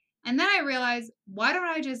And then I realized, why don't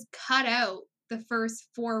I just cut out the first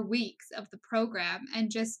 4 weeks of the program and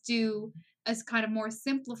just do a kind of more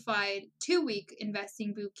simplified 2 week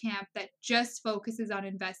investing boot camp that just focuses on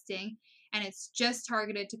investing, and it's just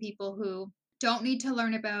targeted to people who don't need to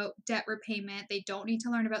learn about debt repayment. They don't need to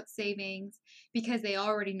learn about savings because they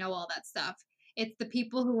already know all that stuff. It's the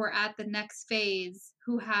people who are at the next phase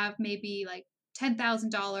who have maybe like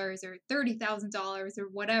 $10,000 or $30,000 or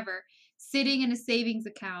whatever sitting in a savings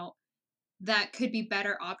account that could be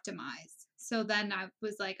better optimized. So then I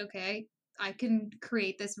was like, okay, I can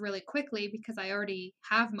create this really quickly because I already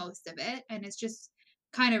have most of it. And it's just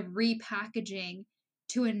kind of repackaging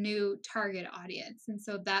to a new target audience. And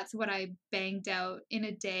so that's what I banged out in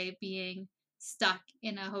a day being stuck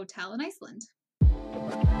in a hotel in Iceland.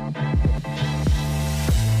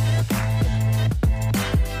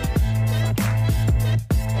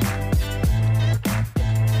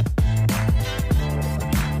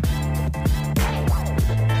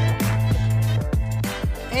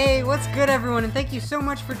 Hey, what's good, everyone? And thank you so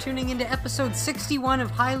much for tuning into episode 61 of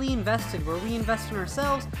Highly Invested, where we invest in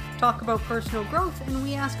ourselves, talk about personal growth, and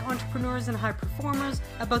we ask entrepreneurs and high performers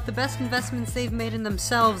about the best investments they've made in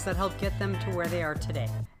themselves that help get them to where they are today.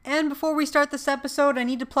 And before we start this episode, I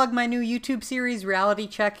need to plug my new YouTube series, Reality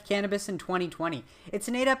Check Cannabis in 2020. It's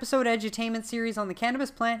an 8-episode edutainment series on the cannabis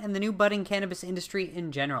plant and the new budding cannabis industry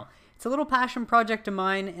in general. It's a little passion project of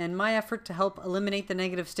mine and my effort to help eliminate the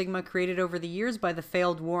negative stigma created over the years by the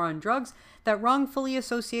failed war on drugs that wrongfully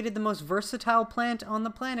associated the most versatile plant on the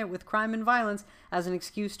planet with crime and violence as an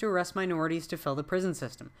excuse to arrest minorities to fill the prison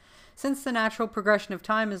system. Since the natural progression of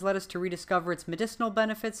time has led us to rediscover its medicinal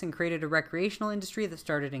benefits and created a recreational industry that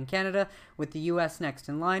started in Canada, with the US next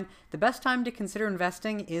in line, the best time to consider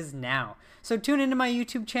investing is now. So tune into my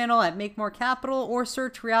YouTube channel at Make More Capital or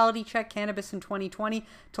search Reality Check Cannabis in 2020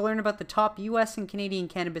 to learn about the top US and Canadian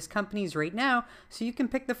cannabis companies right now, so you can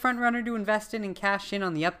pick the front runner to invest in and cash in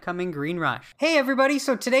on the upcoming green rush. Hey everybody,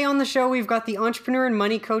 so today on the show we've got the entrepreneur and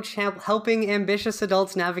money coach helping ambitious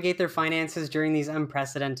adults navigate their finances during these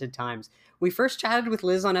unprecedented times. We first chatted with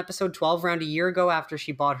Liz on episode 12 around a year ago after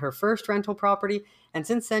she bought her first rental property, and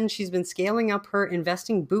since then she's been scaling up her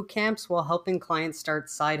investing boot camps while helping clients start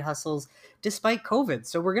side hustles despite COVID.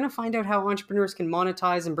 So we're going to find out how entrepreneurs can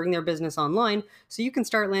monetize and bring their business online so you can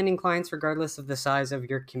start landing clients regardless of the size of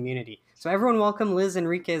your community. So everyone welcome Liz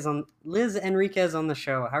Enriquez on the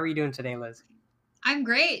show. How are you doing today, Liz? I'm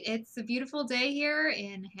great. It's a beautiful day here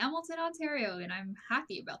in Hamilton, Ontario, and I'm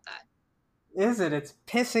happy about that. Is it? It's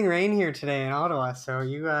pissing rain here today in Ottawa, so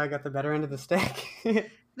you got the better end of the stick.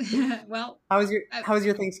 Well, How was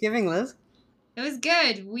your Thanksgiving, Liz? it was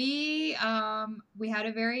good. We had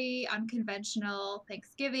a very unconventional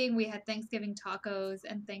Thanksgiving. We had Thanksgiving tacos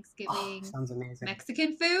and Oh, Thanksgiving sounds amazing.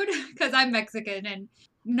 Mexican food because I'm Mexican and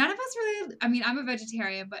none of us really, I mean, I'm a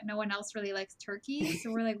vegetarian, but no one else really likes turkey.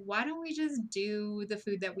 So we're like, why don't we just do the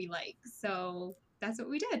food that we like? So that's what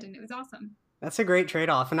we did, and it was awesome. That's a great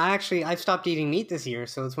trade-off. And I've stopped eating meat this year,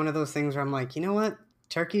 so it's one of those things where I'm like, you know what?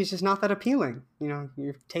 Turkey is just not that appealing. You know,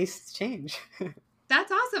 your tastes change.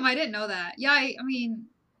 That's awesome. I didn't know that. Yeah, I mean,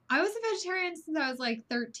 I was a vegetarian since I was like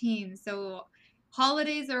 13. So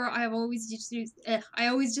holidays are I always just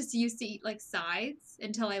used to eat like sides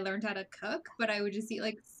until I learned how to cook, but I would just eat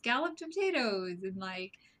like scalloped potatoes and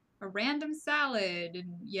like a random salad,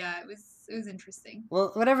 and yeah, it was interesting.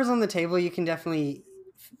 Well, whatever's on the table, you can definitely,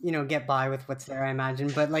 get by with what's there, I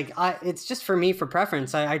imagine. But like, it's just for me for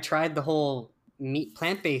preference. I tried the whole meat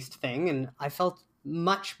plant-based thing, and I felt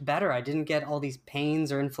much better. I didn't get all these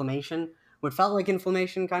pains or inflammation. What felt like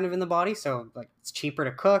inflammation kind of in the body. So like, it's cheaper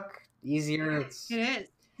to cook, easier. It is.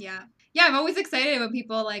 Yeah. Yeah, I'm always excited when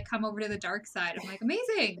people like come over to the dark side. I'm like,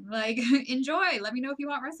 amazing. Like, enjoy. Let me know if you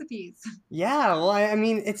want recipes. Yeah, well, I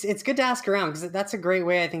mean, it's good to ask around because that's a great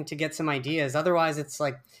way, I think, to get some ideas. Otherwise, it's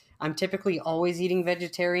like I'm typically always eating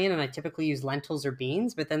vegetarian, and I typically use lentils or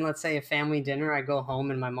beans. But then, let's say a family dinner, I go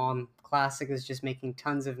home and my mom, classic, is just making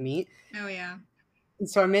tons of meat. Oh yeah. And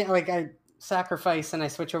so I sacrifice and I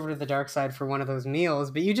switch over to the dark side for one of those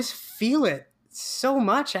meals. But you just feel it so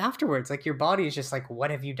much afterwards. Like your body is just like, "What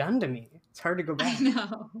have you done to me?" It's hard to go I back.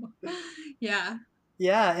 know. Yeah.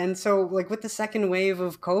 Yeah, and so like with the second wave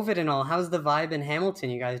of COVID and all, how's the vibe in Hamilton?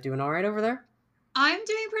 You guys doing all right over there? I'm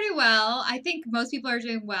doing pretty well. I think most people are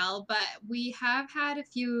doing well, but we have had a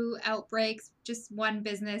few outbreaks. Just one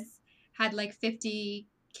business had like 50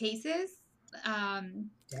 cases. Um,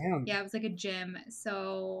 Damn. yeah, it was like a gym.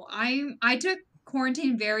 So I took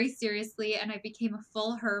quarantine very seriously and I became a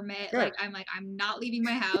full hermit. Good. I'm not leaving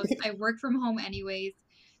my house. I work from home anyways.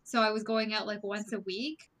 So I was going out like once a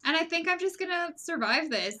week. And I think I'm just gonna survive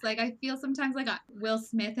this. Like I feel sometimes like Will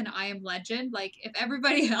Smith and I Am Legend. Like if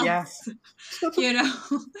everybody else, Yes.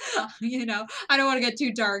 you know, I don't want to get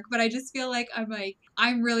too dark, but I just feel like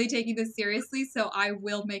I'm really taking this seriously, so I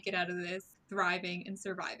will make it out of this thriving and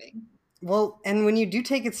surviving. Well, and when you do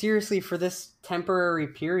take it seriously for this temporary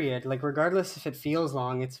period, like regardless if it feels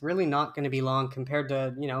long, it's really not going to be long compared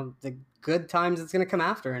to, the good times it's going to come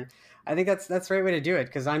after. And I think that's the right way to do it,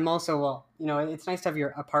 because I'm also, well, it's nice to have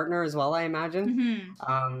a partner as well, I imagine.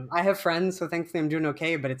 Mm-hmm. I have friends, so thankfully I'm doing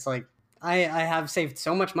okay, but it's like I have saved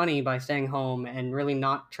so much money by staying home and really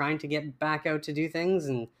not trying to get back out to do things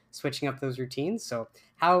and switching up those routines. So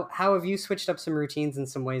how have you switched up some routines in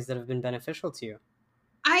some ways that have been beneficial to you?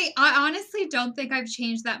 I honestly don't think I've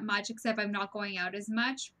changed that much, except I'm not going out as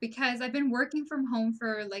much because I've been working from home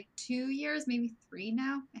for like 2 years, maybe three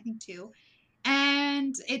now. I think two.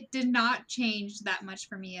 And it did not change that much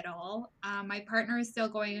for me at all. My partner is still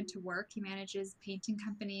going into work. He manages a painting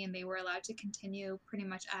company, and they were allowed to continue pretty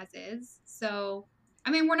much as is. So,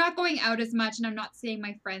 I mean, we're not going out as much, and I'm not seeing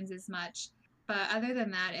my friends as much. But other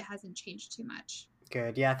than that, it hasn't changed too much.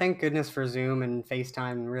 Good. Yeah, thank goodness for Zoom and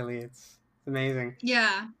FaceTime. Really, it's amazing.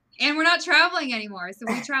 Yeah. And we're not traveling anymore. So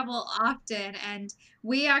we travel often. And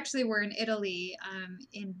we actually were in Italy,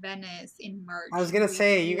 in Venice in March. I was gonna We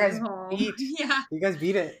say you guys flew home. beat. Yeah. You guys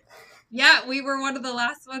beat it. Yeah, we were one of the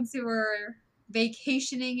last ones who were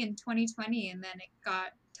vacationing in 2020, and then it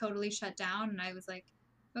got totally shut down. And I was like,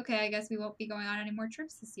 okay, I guess we won't be going on any more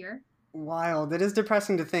trips this year. Wild. It is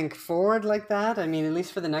depressing to think forward like that. I mean, at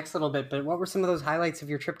least for the next little bit. But what were some of those highlights of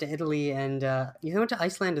your trip to Italy? And you went to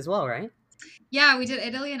Iceland as well, right? Yeah, we did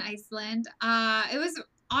Italy and Iceland. It was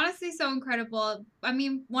honestly so incredible. I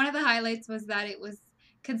mean, one of the highlights was that it was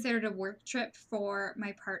considered a work trip for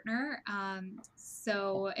my partner.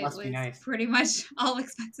 So it Must be was nice. pretty much all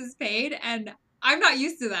expenses paid. And I'm not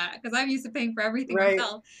used to that because I'm used to paying for everything Right.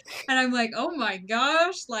 myself. And I'm like, oh my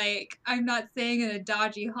gosh, like I'm not staying in a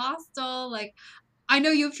dodgy hostel. Like I know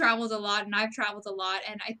you've traveled a lot and I've traveled a lot,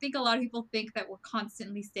 and I think a lot of people think that we're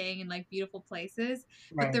constantly staying in like beautiful places,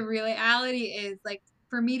 but Right. the reality is like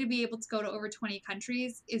for me to be able to go to over 20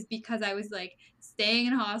 countries is because I was like staying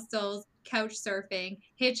in hostels, couch surfing,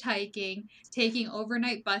 hitchhiking, taking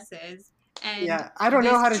overnight buses, and Yeah, I don't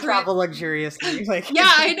know this how to trip travel luxuriously. Like, yeah,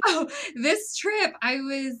 I know. This trip I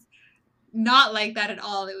was not like that at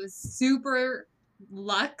all. It was super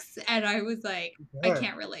luxe, and I was like, I good.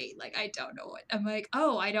 can't relate. Like, I don't know what. I'm like,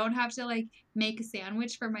 oh, I don't have to like make a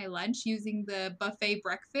sandwich for my lunch using the buffet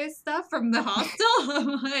breakfast stuff from the hostel.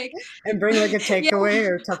 I'm like, And bring like a yeah. takeaway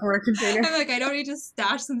or Tupperware container. I'm like, I don't need to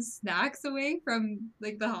stash some snacks away from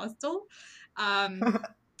like the hostel. Um,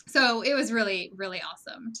 so it was really, really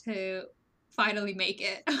awesome to finally make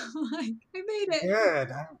it. Like, I made it.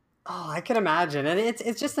 Good. Oh, I can imagine, and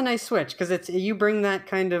it's just a nice switch because it's you bring that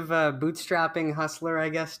kind of bootstrapping hustler, I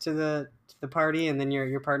guess, to the party, and then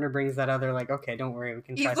your partner brings that other like, okay, don't worry, we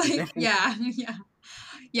can try He's something. like, yeah, yeah.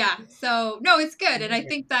 Yeah. So no, it's good. And I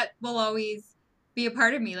think that will always be a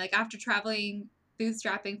part of me. Like after traveling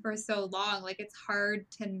bootstrapping for so long, like it's hard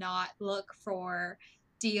to not look for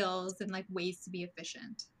deals and like ways to be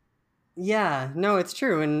efficient. Yeah, no, it's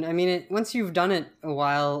true, and I mean, once you've done it a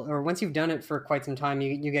while, or once you've done it for quite some time,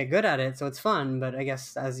 you get good at it, so it's fun. But I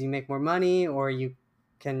guess as you make more money, or you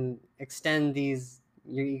can extend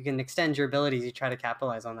you can extend your abilities. You try to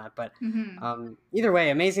capitalize on that. But Hmm. either way,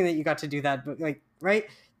 amazing that you got to do that. But like, right?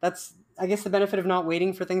 That's I guess the benefit of not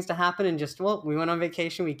waiting for things to happen and just we went on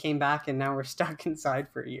vacation, we came back, and now we're stuck inside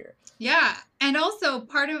for a year. Yeah. And also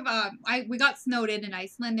part of we got snowed in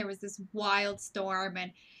Iceland. There was this wild storm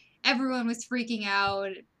and everyone was freaking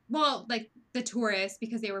out. Well, like the tourists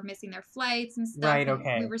because they were missing their flights and stuff. Right. And we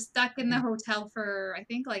Okay. were stuck in the hotel for I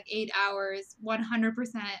think like 8 hours, 100%.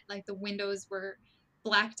 Like the windows were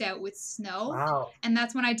blacked out with snow. Wow. And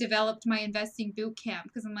that's when I developed my investing boot camp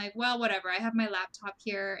because I'm like, well, whatever. I have my laptop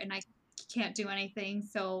here and I can't do anything.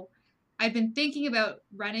 So I've been thinking about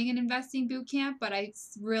running an investing boot camp, but I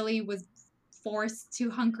really was forced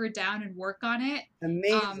to hunker down and work on it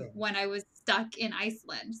Amazing. when I was stuck in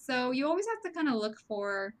Iceland. So you always have to kind of look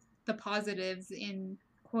for the positives in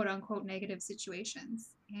quote unquote negative situations.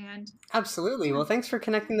 And Absolutely. yeah. Well, thanks for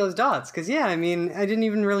connecting those dots. Because, yeah, I mean, I didn't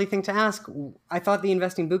even really think to ask. I thought the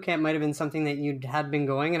investing bootcamp might have been something that you had been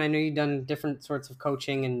going, and I know you'd done different sorts of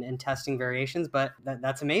coaching and testing variations, but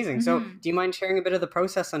that's amazing. So, Mm-hmm. do you mind sharing a bit of the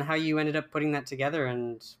process on how you ended up putting that together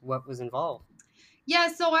and what was involved? Yeah,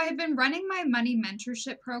 so I have been running my money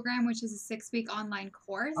mentorship program, which is a 6-week online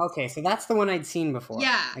course. Okay, so that's the one I'd seen before,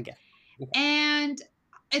 Yeah. I guess. Okay. And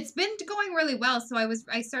it's been going really well. So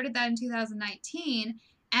I started that in 2019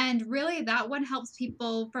 And really, that one helps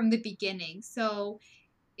people from the beginning. So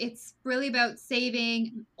it's really about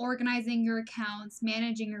saving, organizing your accounts,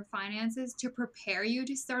 managing your finances to prepare you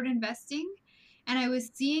to start investing. And I was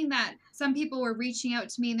seeing that some people were reaching out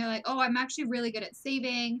to me and they're like, oh, I'm actually really good at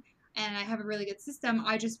saving and I have a really good system.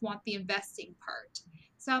 I just want the investing part.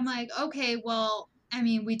 So I'm like, okay, well, I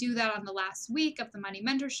mean, we do that on the last week of the money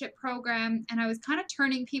mentorship program. And I was kind of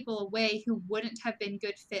turning people away who wouldn't have been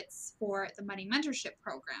good fits for the money mentorship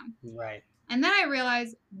program. Right. And then I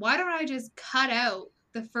realized, why don't I just cut out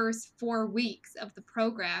the first 4 weeks of the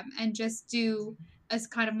program and just do a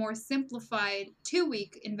kind of more simplified 2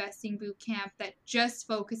 week investing boot camp that just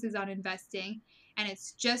focuses on investing and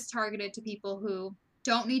it's just targeted to people who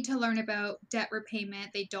don't need to learn about debt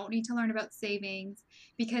repayment, they don't need to learn about savings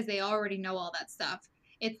because they already know all that stuff.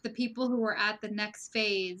 It's the people who are at the next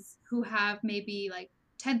phase who have maybe like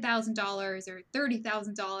 $10,000 or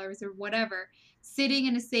 $30,000 or whatever sitting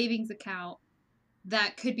in a savings account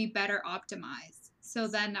that could be better optimized. So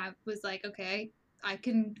then I was like, okay, I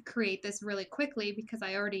can create this really quickly because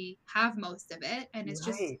I already have most of it. And it's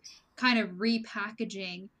just Right. kind of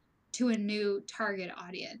repackaging to a new target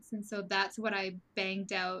audience. And so that's what I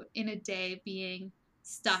banged out in a day being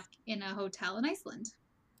stuck in a hotel in Iceland.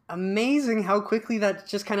 Amazing how quickly that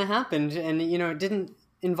just kind of happened. And, it didn't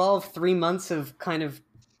involve 3 months of kind of,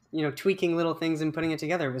 tweaking little things and putting it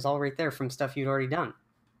together. It was all right there from stuff you'd already done.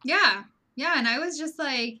 Yeah. Yeah. And I was just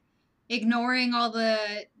like ignoring all the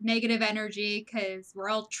negative energy because we're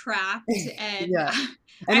all trapped. And Yeah.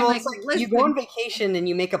 And I'm well, like, it's like you go on listen. vacation and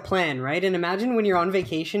you make a plan, right? And imagine when you're on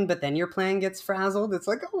vacation, but then your plan gets frazzled. It's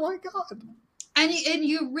like, oh my God. And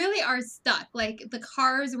you really are stuck. Like the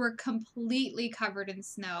cars were completely covered in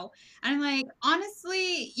snow. And I'm like,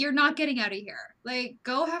 honestly, you're not getting out of here. Like,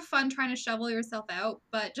 go have fun trying to shovel yourself out,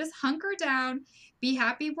 but just hunker down, be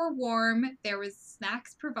happy we're warm. There was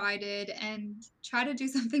snacks provided, and try to do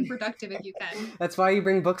something productive if you can. That's why you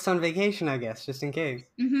bring books on vacation, I guess, just in case.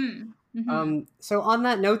 Mm-hmm. Mm-hmm. So on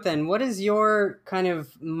that note, then, what is your kind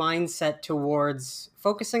of mindset towards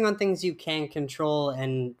focusing on things you can control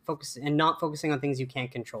and not focusing on things you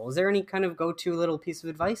can't control? Is there any kind of go-to little piece of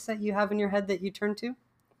advice that you have in your head that you turn to?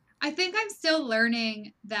 I think I'm still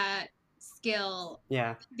learning that skill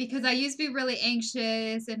Yeah. because I used to be really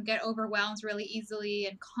anxious and get overwhelmed really easily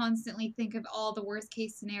and constantly think of all the worst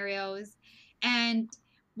case scenarios. And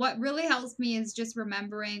what really helps me is just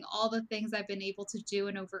remembering all the things I've been able to do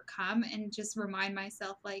and overcome and just remind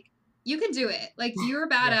myself, like, you can do it. Like, you're a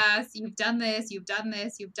Yeah. badass. You've done this, you've done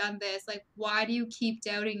this, you've done this. Like, why do you keep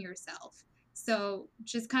doubting yourself? So,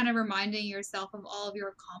 just kind of reminding yourself of all of your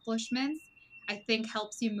accomplishments, I think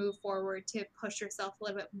helps you move forward to push yourself a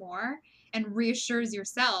little bit more and reassures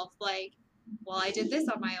yourself like, well, I did this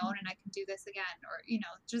on my own and I can do this again. Or,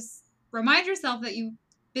 just remind yourself that you've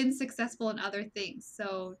been successful in other things.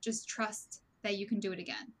 So just trust that you can do it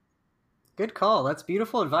again. Good call. That's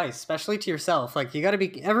beautiful advice, especially to yourself. Like you got to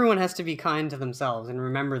be. Everyone has to be kind to themselves and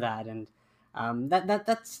remember that. And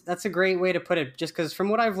that's a great way to put it. Just because from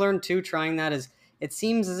what I've learned too, trying that is, it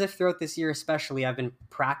seems as if throughout this year, especially, I've been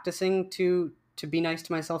practicing to be nice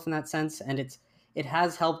to myself in that sense, and it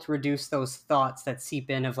has helped reduce those thoughts that seep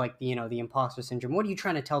in of like the imposter syndrome. What are you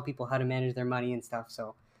trying to tell people how to manage their money and stuff?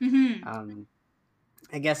 So Mm-hmm.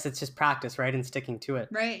 I guess it's just practice, right, and sticking to it.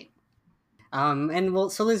 Right. And well,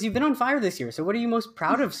 so Liz, you've been on fire this year. So what are you most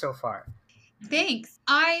proud of so far? Thanks.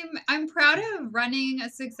 I'm proud of running a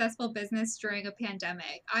successful business during a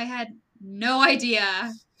pandemic. I had no idea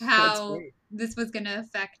That's how great. this was going to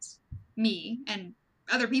affect me and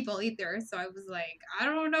other people either. So I was like, I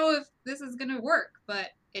don't know if this is going to work, but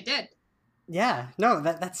it did. Yeah, no,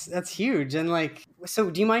 that's huge. And like, so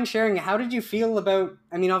do you mind sharing how did you feel about,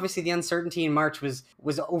 I mean, obviously the uncertainty in March was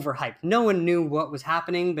overhyped. No one knew what was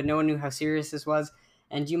happening, but no one knew how serious this was.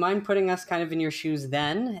 And do you mind putting us kind of in your shoes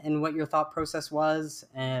then and what your thought process was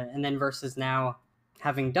and then versus now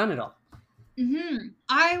having done it all?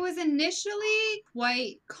 I was initially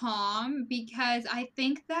quite calm because I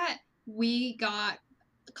think that we got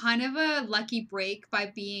kind of a lucky break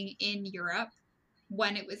by being in Europe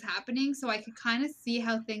when it was happening. So I could kind of see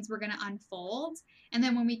how things were going to unfold. And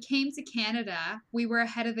then when we came to Canada, we were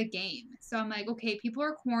ahead of the game. So I'm like, okay, people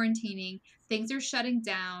are quarantining, things are shutting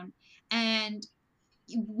down. And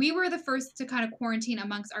we were the first to kind of quarantine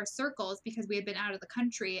amongst our circles because we had been out of the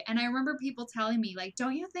country. And I remember people telling me, like,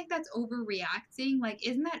 don't you think that's overreacting? Like,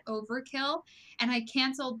 isn't that overkill? And I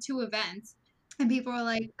canceled 2 events. And people were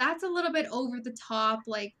like, that's a little bit over the top.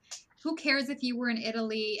 Like, who cares if you were in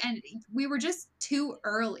Italy? And we were just too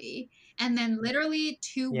early. And then, literally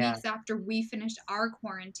two Yeah. weeks after we finished our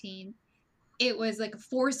quarantine, it was like a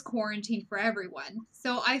forced quarantine for everyone.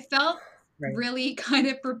 So I felt Right. really kind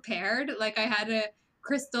of prepared. Like I had a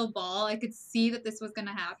crystal ball. I could see that this was going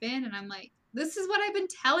to happen. And I'm like, this is what I've been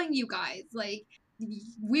telling you guys. Like,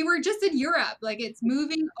 we were just in Europe. Like, it's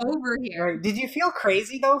moving over here. Right. Did you feel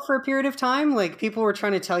crazy though for a period of time? Like people were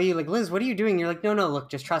trying to tell you, like, Liz, what are you doing? You're like, no, no, look,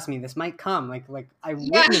 just trust me. This might come. Like I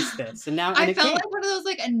Yeah. witnessed this, and now I it felt came. like one of those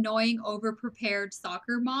like annoying, over-prepared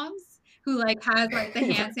soccer moms who like has like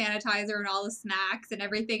the hand sanitizer and all the snacks and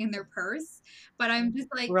everything in their purse. But I'm just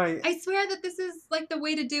like, Right. I swear that this is like the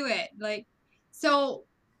way to do it. Like, so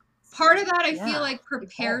part of that I feel Yeah. like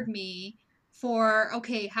prepared me for,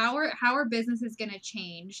 okay, how are businesses going to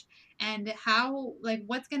change, and how, like,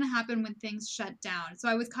 what's going to happen when things shut down. So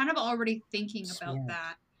I was kind of already thinking about Smart.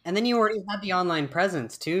 that. And then you already had the online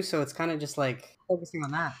presence too, so it's kind of just like focusing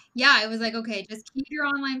on that. Yeah, it was like, okay, just keep your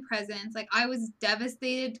online presence. Like, I was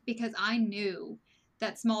devastated because I knew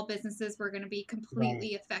that small businesses were going to be Right.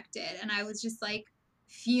 completely affected, and I was just like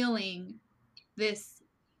feeling this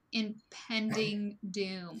impending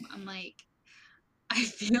doom. I'm like, I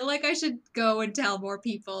feel like I should go and tell more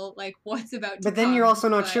people like what's about to But then you're come. also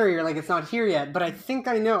not But sure. You're like, it's not here yet. But I think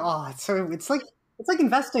I know. Oh, it's like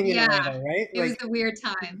investing in a way, yeah, though, right? it was Like, a weird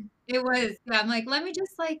time. It was. Yeah, I'm like, let me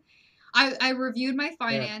just like, I reviewed my yeah,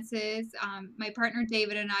 finances. My partner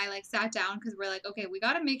David and I like sat down because we're like, okay, we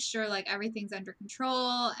got to make sure like everything's under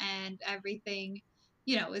control and everything,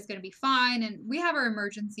 is going to be fine. And we have our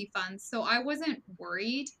emergency funds, so I wasn't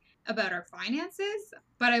worried about our finances,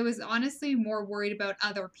 but I was honestly more worried about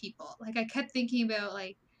other people. Like I kept thinking about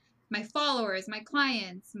like my followers, my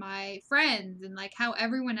clients, my friends, and like how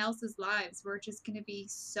everyone else's lives were just going to be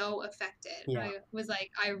so affected. yeah. I was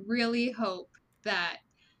like, I really hope that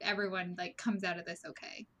everyone like comes out of this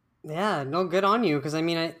okay. Yeah, no, good on you. Because I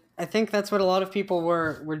mean, I think that's what a lot of people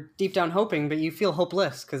were deep down hoping, but you feel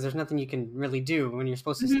hopeless because there's nothing you can really do when you're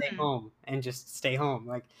supposed to stay Mm-hmm. home and just stay home.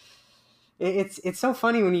 Like it's so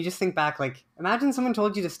funny when you just think back. Like imagine someone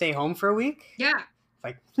told you to stay home for a week. Yeah.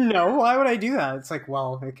 Like no, why would I do that? It's like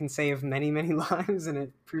well, it can save many many lives and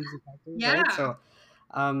it proves effective, right? Yeah. So,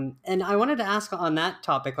 and I wanted to ask on that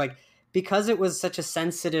topic, like because it was such a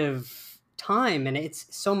sensitive time and it's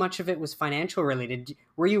so much of it was financial related.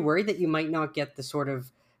 Were you worried that you might not get the sort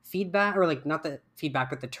of feedback, or like not the feedback,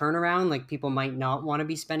 but the turnaround? Like people might not want to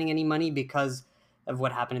be spending any money because of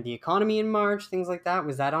what happened to the economy in March, things like that.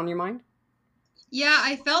 Was that on your mind? Yeah,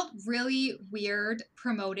 I felt really weird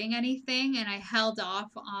promoting anything, and I held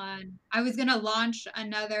off on. I was going to launch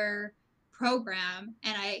another program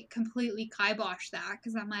and I completely kiboshed that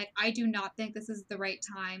because I'm like, I do not think this is the right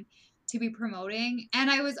time to be promoting.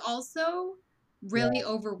 And I was also really Yeah,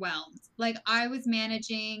 overwhelmed. Like, I was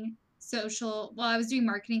managing I was doing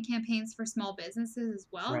marketing campaigns for small businesses as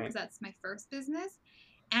well because right, that's my first business.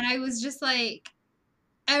 And I was just like,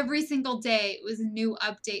 every single day it was a new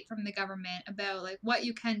update from the government about like what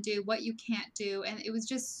you can do, what you can't do, and it was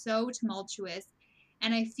just so tumultuous.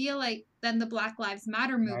 And I feel like then the Black Lives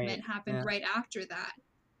Matter right. movement happened Yeah, right after that.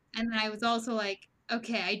 And then I was also like,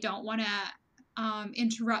 okay, I don't want to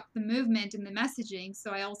interrupt the movement and the messaging,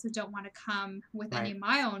 so I also don't want to come with any right. of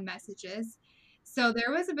my own messages. So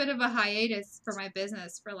there was a bit of a hiatus for my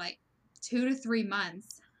business for like 2 to 3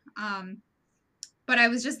 months. Um, but I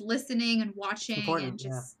was just listening and It's watching and important. Yeah.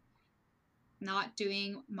 just not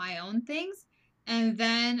doing my own things. And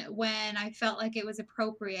then when I felt like it was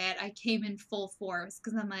appropriate, I came in full force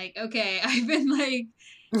because I'm like, okay, I've been like,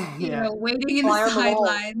 Yeah. waiting in the Fly on the wall.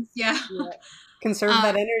 sidelines. Yeah. Yeah. Conserve Um,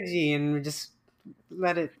 that energy and just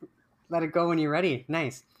let it let it go when you're ready.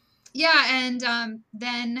 Nice. yeah. And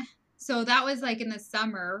then, so that was like in the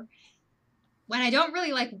summer when I don't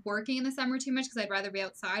really like working in the summer too much because I'd rather be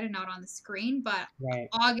outside and not on the screen. But Right.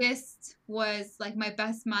 August was like my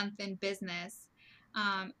best month in business.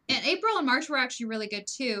 And April and March were actually really good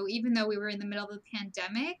too, even though we were in the middle of the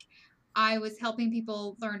pandemic. I was helping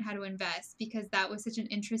people learn how to invest because that was such an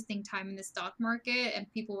interesting time in the stock market, and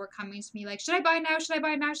people were coming to me like, "Should I buy now? Should I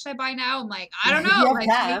buy now? Should I buy now?" I'm like, "I don't If you know." have Like,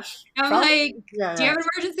 cash, I'm like, probably. Yeah, "Do you yeah. have an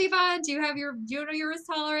emergency fund? Do you know your risk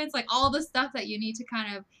tolerance? Like all the stuff that you need to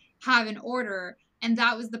kind of have in order." And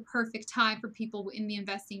that was the perfect time for people in the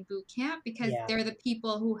investing boot camp because Yeah. they're the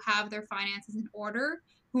people who have their finances in order,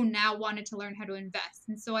 who now wanted to learn how to invest.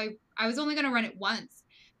 And so I was only going to run it once,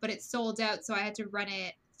 but it sold out, so I had to run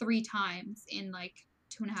it 3 times in like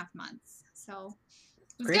 2.5 months. So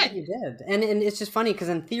it was Great that good. you did. And it's just funny because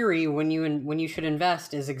in theory, when you should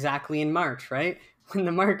invest is exactly in March, right? When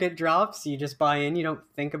the market drops, you just buy in, you don't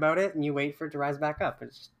think about it, and you wait for it to rise back up.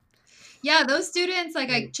 It's just, Yeah, those students, like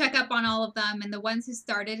I check up on all of them, and the ones who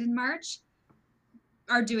started in March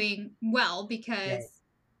are doing well right. because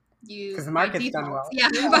you Because the by market's done default, well. yeah,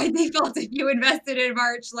 by default, if you invested in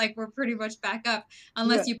March, like we're pretty much back up,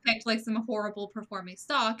 Yeah, unless you picked like some horrible performing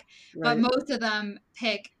stock. But right. most of them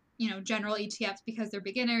pick, general ETFs because they're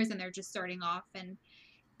beginners and they're just starting off. And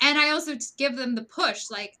I also give them the push,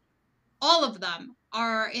 like all of them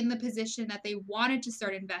are in the position that they wanted to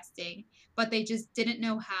start investing, but they just didn't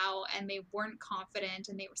know how and they weren't confident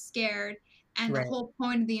and they were scared. And the Right. whole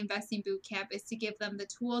point of the investing boot camp is to give them the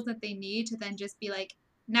tools that they need to then just be like,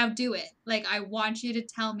 now do it. Like, I want you to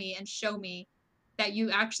tell me and show me that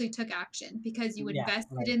you actually took action because you Yeah,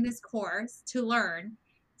 invested right. in this course to learn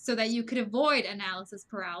so that you could avoid analysis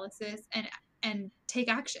paralysis and take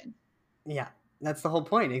action. Yeah, that's the whole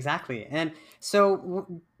point, exactly. And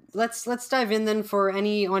so let's dive in then for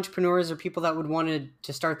any entrepreneurs or people that would want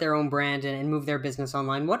to start their own brand and move their business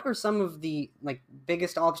online. What are some of the like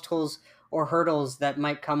biggest obstacles or hurdles that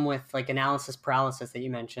might come with like analysis paralysis that you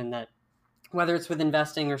mentioned, that whether it's with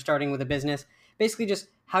investing or starting with a business, basically just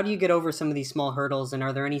how do you get over some of these small hurdles, and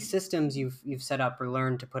are there any systems you've set up or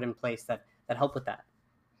learned to put in place that help with that?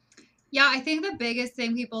 Yeah, I think the biggest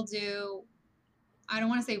thing people do, I don't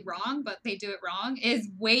want to say wrong, but they do it wrong, is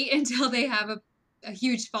wait until they have a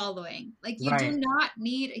huge following. Like, you do Right. not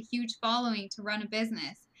need a huge following to run a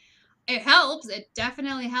business. It helps, it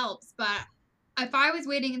definitely helps, but if I was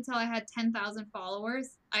waiting until I had 10,000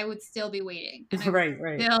 followers, I would still be waiting and I would Right,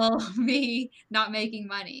 right. still be not making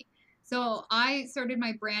money. So I started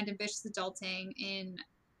my brand Ambitious Adulting in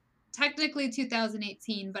technically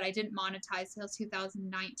 2018, but I didn't monetize till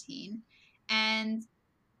 2019. And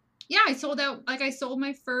yeah, I sold out. Like, I sold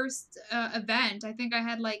my first event. I think I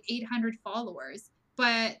had like 800 followers,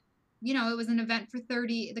 but it was an event for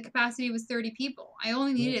 30. The capacity was 30 people. I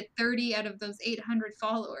only Yeah. needed 30 out of those 800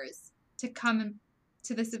 followers to come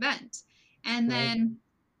to this event. And Right. then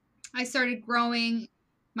I started growing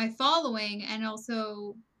my following and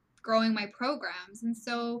also growing my programs. And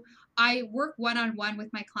so I work one on one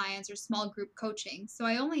with my clients or small group coaching. So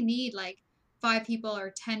I only need like 5 people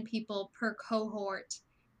or 10 people per cohort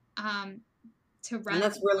um, to And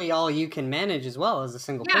that's run. really all you can manage as well as a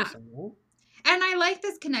single Yeah. person, right? And I like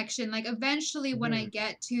this connection. Like, eventually, when I Mhm.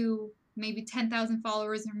 get to maybe 10,000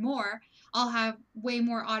 followers or more, I'll have way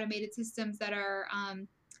more automated systems that are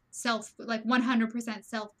like 100%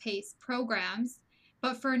 self-paced programs.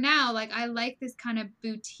 But for now, like, I like this kind of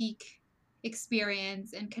boutique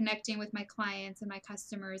experience and connecting with my clients and my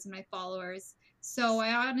customers and my followers. So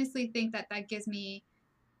I honestly think that that gives me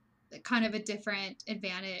kind of a different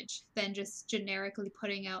advantage than just generically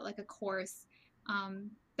putting out like a course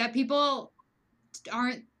that people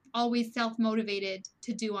aren't always self-motivated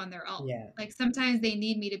to do on their own. Yeah. Like, sometimes they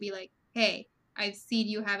need me to be like, hey, I've seen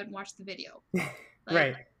you haven't watched the video. Like,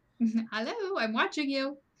 Right. hello, I'm watching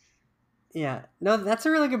you. Yeah. No, that's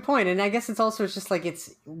a really good point. And I guess it's just like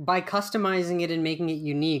it's by customizing it and making it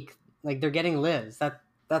unique, like they're getting Liz.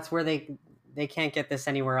 That's where they can't get this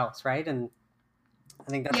anywhere else, right? And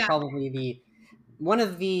I think that's Yeah. probably the one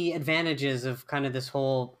of the advantages of kind of this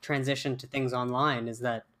whole transition to things online, is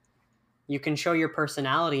that you can show your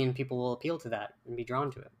personality and people will appeal to that and be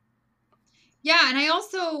drawn to it. Yeah, and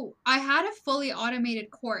I had a fully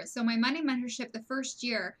automated course. So my money mentorship the first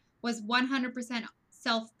year was 100%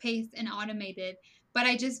 self-paced and automated, but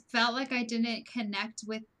I just felt like I didn't connect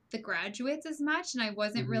with the graduates as much and I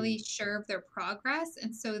wasn't Hmm. really sure of their progress.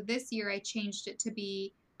 And so this year I changed it to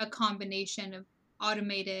be a combination of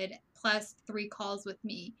automated plus 3 calls with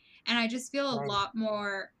me. And I just feel a Right. lot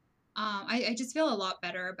more I just feel a lot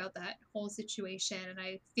better about that whole situation. And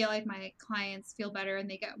I feel like my clients feel better and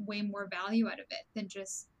they get way more value out of it than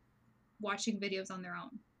just watching videos on their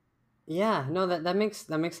own. Yeah, no, that makes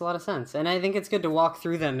a lot of sense, and I think it's good to walk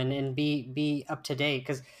through them and be up to date.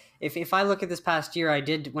 Because if I look at this past year, I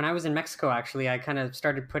did when I was in Mexico. Actually, I kind of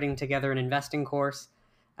started putting together an investing course,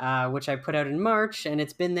 which I put out in March, and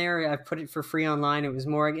it's been there. I've put it for free online. It's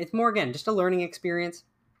more again just a learning experience,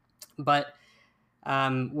 but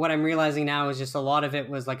what I'm realizing now is just a lot of it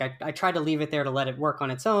was like I tried to leave it there to let it work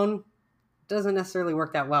on its own. Doesn't necessarily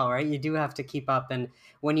work that well, right? You do have to keep up. And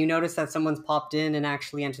when you notice that someone's popped in and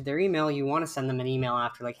actually entered their email, you want to send them an email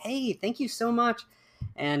after, like, hey, thank you so much.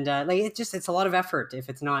 And like it's a lot of effort if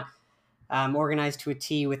it's not organized to a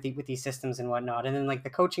T with these systems and whatnot. And then like the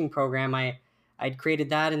coaching program, I'd created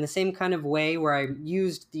that in the same kind of way where I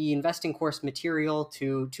used the investing course material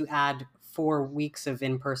to add 4 weeks of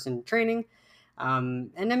in-person training.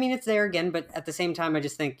 And I mean, it's there again, but at the same time, I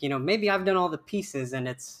just think, maybe I've done all the pieces and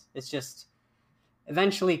it's just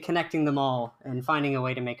eventually connecting them all and finding a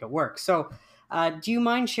way to make it work. So, do you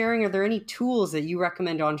mind sharing? Are there any tools that you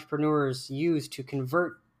recommend entrepreneurs use to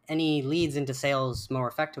convert any leads into sales more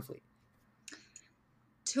effectively?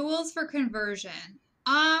 Tools for conversion.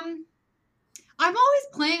 I'm always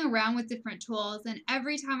playing around with different tools, and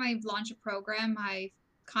every time I launch a program, I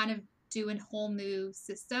kind of do a whole new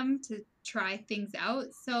system to try things out.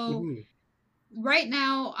 So Hmm. right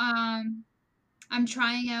now, I'm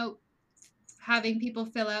trying out having people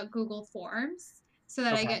fill out Google Forms so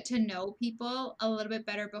that I Okay. get to know people a little bit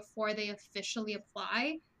better before they officially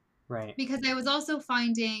apply. Right. Because I was also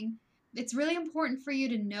finding it's really important for you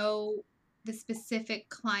to know the specific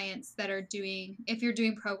clients that are doing, if you're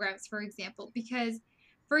doing programs, for example, because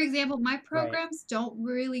for example, my Right. programs don't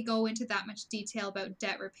really go into that much detail about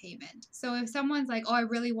debt repayment. So if someone's like, oh, I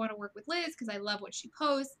really want to work with Liz because I love what she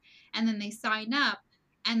posts, and then they sign up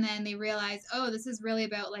and then they realize, oh, this is really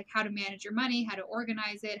about like how to manage your money, how to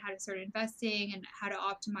organize it, how to start investing, and how to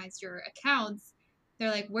optimize your accounts. They're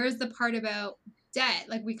like, where's the part about debt?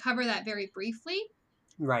 Like we cover that very briefly.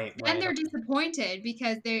 Right. Then Right. they're Okay. disappointed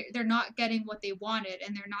because they're not getting what they wanted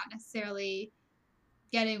and they're not necessarily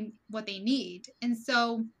getting what they need. And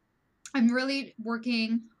so I'm really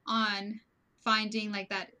working on finding like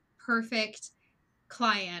that perfect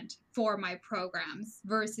client for my programs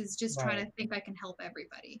versus just trying Right. to think I can help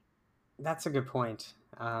everybody. That's a good point.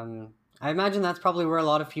 I imagine that's probably where a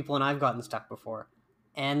lot of people and I've gotten stuck before.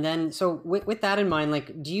 And then, so with that in mind,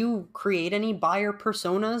 like, do you create any buyer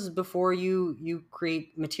personas before you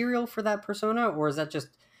create material for that persona, or is that just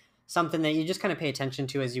something that you just kind of pay attention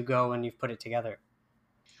to as you go and you've put it together?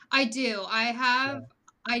 I do. I have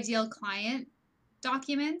Yeah. ideal client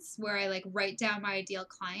documents where I like write down my ideal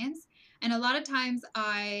clients. And a lot of times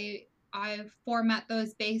I format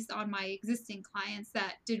those based on my existing clients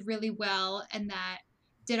that did really well and that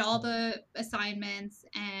did all the assignments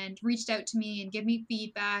and reached out to me and give me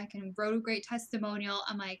feedback and wrote a great testimonial.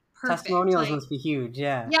 I'm like, perfect. Testimonials Like, must be huge.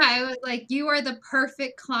 Yeah. yeah, it was like, you are the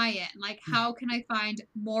perfect client. Like, how can I find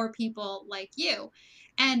more people like you?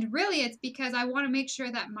 And really, it's because I want to make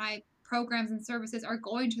sure that my programs and services are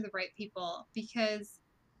going to the right people because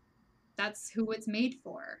that's who it's made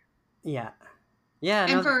for. Yeah. Yeah.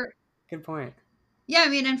 And No, for, good point. yeah, I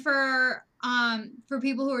mean, and for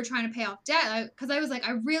people who are trying to pay off debt, because I was like,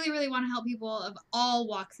 I really, really want to help people of all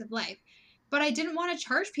walks of life, but I didn't want to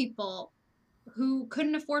charge people who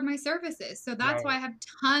couldn't afford my services. So that's why Right. I have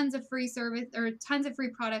tons of free service or tons of free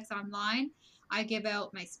products online. I give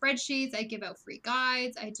out my spreadsheets, I give out free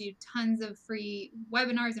guides, I do tons of free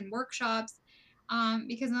webinars and workshops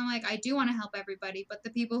because I'm like, I do want to help everybody, but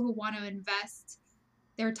the people who want to invest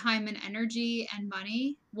their time and energy and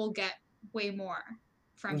money will get way more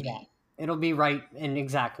from Yeah. me. It'll be right and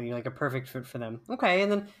exactly like a perfect fit for them. Okay,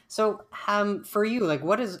 and then so for you, like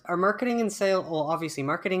what is our marketing and sale? Well, obviously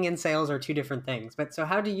marketing and sales are two different things, but so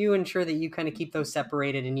how do you ensure that you kind of keep those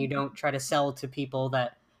separated and you don't try to sell to people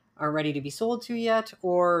that aren't ready to be sold to yet,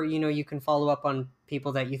 or you can follow up on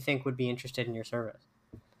people that you think would be interested in your service?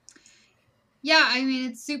 Yeah, I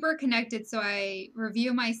mean, it's super connected. So I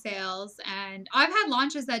review my sales, and I've had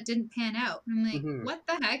launches that didn't pan out. I'm like, Hmm. what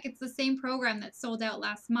the heck? It's the same program that sold out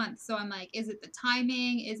last month. So I'm like, is it the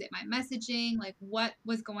timing? Is it my messaging? Like, what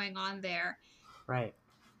was going on there? Right.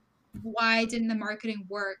 Why didn't the marketing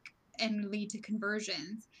work and lead to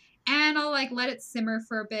conversions? And I'll like let it simmer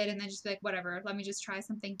for a bit and then just be like, whatever, let me just try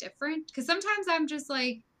something different. Because sometimes I'm just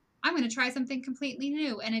like, I'm going to try something completely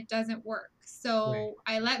new and it doesn't work. Right. So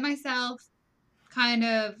I let myself kind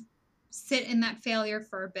of sit in that failure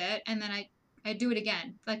for a bit and then I do it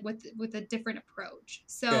again like with a different approach. Good.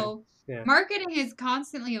 So Yeah. marketing is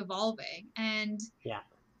constantly evolving, and Yeah.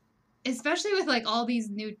 especially with like all these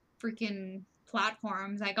new freaking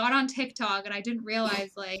platforms. I got on TikTok and I didn't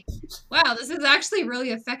realize like, wow, this is actually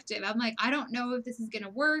really effective. I'm like, I don't know if this is going to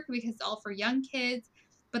work because it's all for young kids,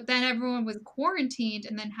 but then everyone was quarantined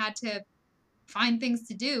and then had to find things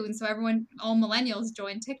to do. And so everyone, all millennials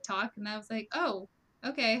joined TikTok. And I was like, oh,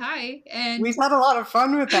 okay, hi. And We've had a lot of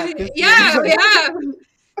fun with that this year. yeah, we have.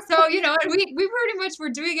 So, and we pretty much were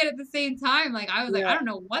doing it at the same time. Like, I was like, I Yeah. don't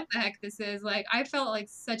know what the heck this is. Like, I felt like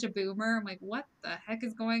such a boomer. I'm like, what the heck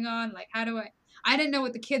is going on? Like, how do I didn't know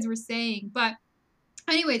what the kids were saying. But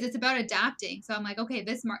anyways, it's about adapting. So I'm like, okay,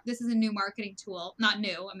 this is a new marketing tool. Not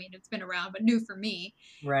new. I mean, it's been around, but new for me.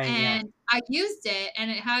 Right. Yeah. And I used it and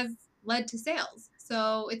it has led to sales.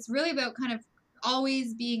 So it's really about kind of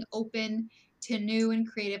always being open to new and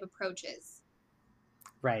creative approaches.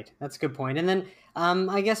 Right. That's a good point. And then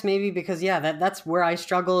I guess maybe because yeah, that's where I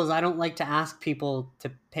struggle is I don't like to ask people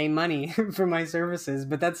to pay money for my services,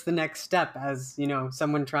 but that's the next step as,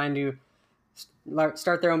 someone trying to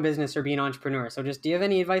start their own business or be an entrepreneur. So just do you have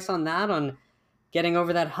any advice on that on getting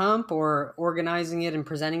over that hump or organizing it and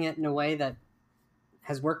presenting it in a way that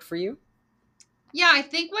has worked for you? Yeah, I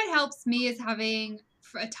think what helps me is having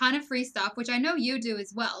a ton of free stuff, which I know you do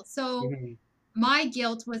as well. So Mhm. my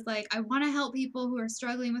guilt was like, I want to help people who are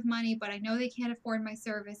struggling with money, but I know they can't afford my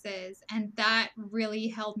services. And that really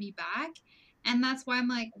held me back. And that's why I'm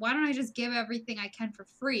like, why don't I just give everything I can for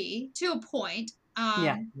free to a point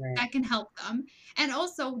Yeah, right. that can help them, and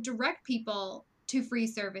also direct people to free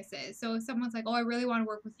services. So if someone's like, oh, I really want to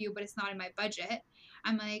work with you, but it's not in my budget,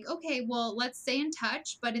 I'm like, okay, well, let's stay in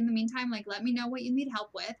touch. But in the meantime, like, let me know what you need help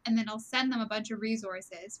with. And then I'll send them a bunch of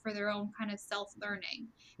resources for their own kind of self learning.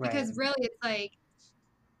 Right. Because really, it's like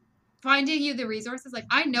finding you the resources. Like,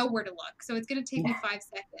 I know where to look. So it's going to take me Yeah. 5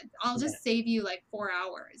 seconds. I'll Yeah. just save you like 4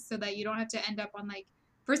 hours so that you don't have to end up on like,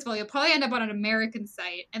 first of all, you'll probably end up on an American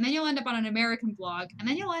site, and then you'll end up on an American blog, and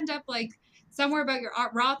then you'll end up like somewhere about your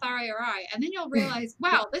Roth IRA, and then you'll realize,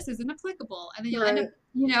 wow, this isn't applicable. And then you'll end up,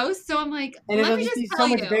 Right. so I'm like, And let it'll me just just be so tell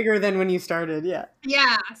much you. bigger than when you started. Yeah.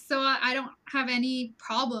 Yeah, so I don't have any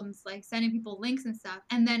problems like sending people links and stuff.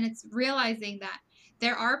 And then it's realizing that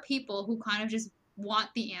there are people who kind of just want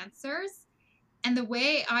the answers. And the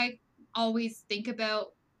way I always think about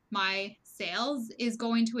my sales is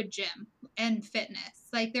going to a gym and fitness.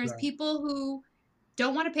 Like, there's Right. people who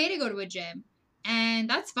don't want to pay to go to a gym, and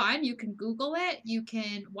that's fine. You can Google it, you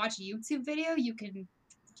can watch a YouTube video, you can,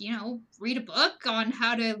 read a book on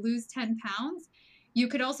how to lose 10 pounds. You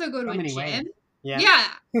could also go to So a many gym. ways. Yeah.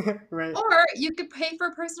 Yeah. Right. Or you could pay for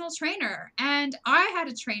a personal trainer. And I had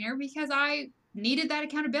a trainer because I needed that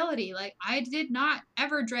accountability. Like, I did not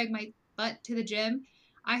ever drag my butt to the gym.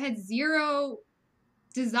 I had zero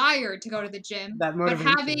desire to go to the gym, That but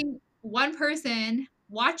motivation. having one person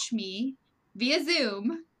watch me via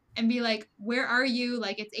Zoom and be like, "Where are you?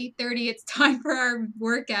 Like, it's 8:30. It's time for our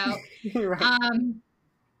workout." Right. Um,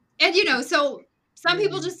 and so some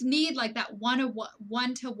people Yeah. just need like that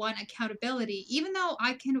one-to-one accountability. Even though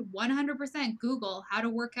I can 100% Google how to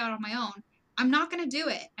work out on my own, I'm not going to do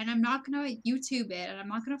it, and I'm not going to YouTube it, and I'm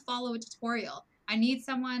not going to follow a tutorial. I need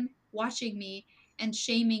someone watching me and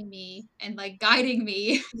shaming me and like guiding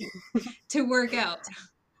me to work out.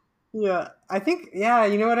 Yeah, I think, yeah,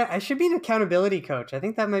 you know what? I should be an accountability coach. I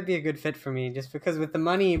think that might be a good fit for me just because with the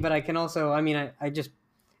money, but I can also, I mean,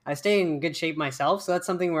 I stay in good shape myself. So that's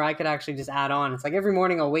something where I could actually just add on. It's like every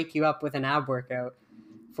morning I'll wake you up with an ab workout,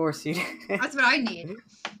 force you to. That's what I need.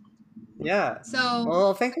 Yeah. So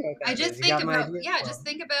Well, think about I that, just Liz. You think got my about, idea. yeah, Well, just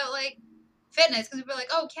think about like fitness, because people are like,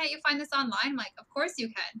 oh, can't you find this online? I'm like, of course you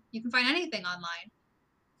can. You can find anything online.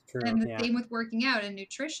 true. And the Yeah. same with working out and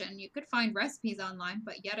nutrition. You could find recipes online,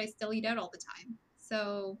 but yet I still eat out all the time.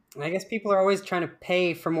 So, And I guess people are always trying to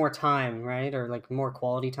pay for more time, right? Or like more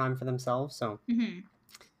quality time for themselves. So, mhm.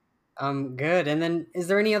 good. And then, is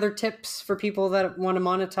there any other tips for people that want to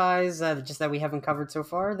monetize, just that we haven't covered so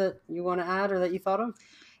far that you want to add or that you thought of?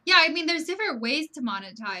 Yeah, I mean, there's different ways to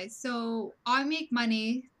monetize. So I make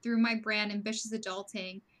money through my brand, Ambitious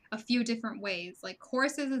Adulting, a few different ways. Like,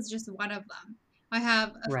 courses is just one of them. I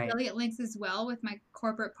have Right. affiliate links as well with my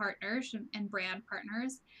corporate partners and brand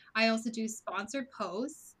partners. I also do sponsored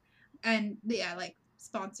posts and, yeah, like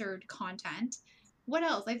sponsored content. What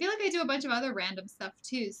else? I feel like I do a bunch of other random stuff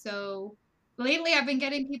too. So lately I've been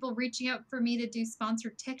getting people reaching out for me to do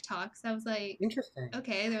sponsored TikToks. I was like, Interesting.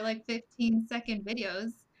 okay, they're like 15-second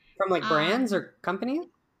videos. From like brands Um, or companies?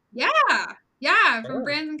 yeah, yeah, from Oh,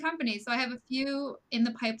 brands and companies. So I have a few in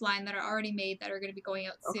the pipeline that are already made that are going to be going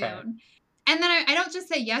out okay. soon. And then I don't just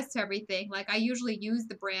say yes to everything. Like, I usually use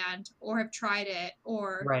the brand or have tried it,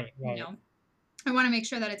 or, Right, right. I want to make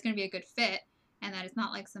sure that it's going to be a good fit and that it's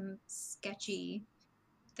not like some sketchy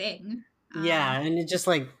thing. Yeah, and it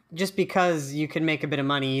just because you can make a bit of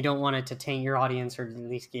money, you don't want it to taint your audience or at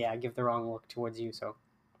least give the wrong look towards you. So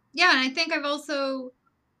Yeah, and I think I've also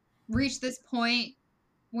reached this point,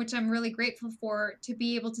 which I'm really grateful for, to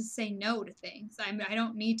be able to say no to things. I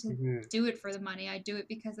don't need to mhm. do it for the money. I do it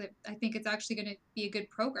because I think it's actually going to be a good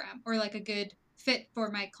program or like a good fit for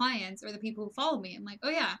my clients or the people who follow me. I'm like, oh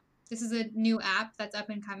yeah, this is a new app that's up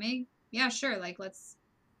and coming. Yeah, sure. Like, let's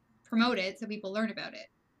promote it so people learn about it.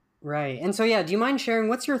 Right. And so do you mind sharing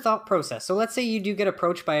what's your thought process? So let's say you do get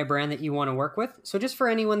approached by a brand that you want to work with. So just for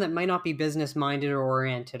anyone that might not be business minded or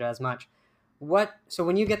oriented as much, so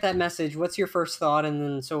when you get that message, what's your first thought, and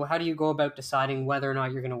then so how do you go about deciding whether or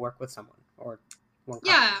not you're going to work with someone or one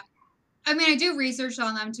company? Yeah. I mean, I do research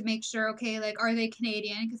on them to make sure, okay, like, are they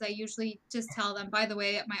Canadian? Because I usually just tell them, by the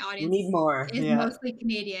way, my We need audience more. is Yeah. mostly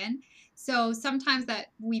Canadian. So sometimes that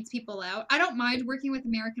weeds people out. I don't mind working with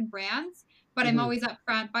American brands, but I'm Hmm. always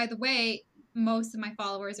upfront. By the way, most of my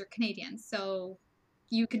followers are Canadians. So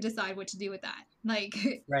you can decide what to do with that. Like,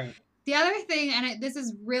 Right. the other thing, and this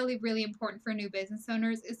is really, really important for new business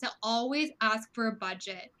owners, is to always ask for a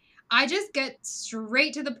budget. I just get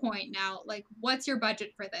straight to the point now. Like, what's your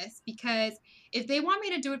budget for this? Because if they want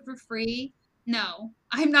me to do it for free, no,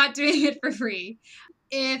 I'm not doing it for free.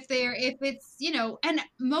 If it's, and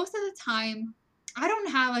most of the time, I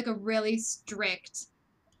don't have like a really strict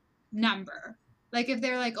number. Like if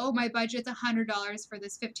they're like, oh, my budget's $100 for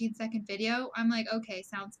this 15-second video, I'm like, okay,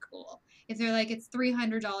 sounds cool. If they're like, it's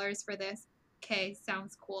 $300 for this, okay,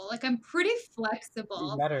 sounds cool. Like I'm pretty Even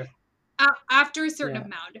flexible better. after a certain Yeah.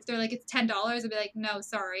 amount. If they're like, it's $10, I'd be like, no,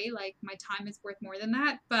 sorry, like my time is worth more than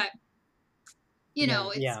that. But Then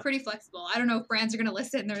it's yeah. pretty flexible. I don't know if brands are gonna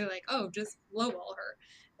listen. They're like, oh, just lowball her.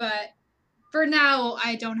 But for now,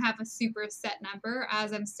 I don't have a super set number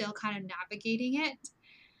as I'm still kind of navigating it.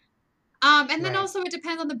 And then Right. also it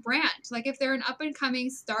depends on the brand. Like if they're an up and coming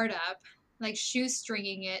startup, like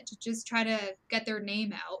shoestringing it to just try to get their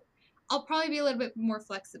name out, I'll probably be a little bit more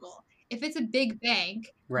flexible. If it's a big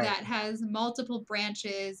bank Right. that has multiple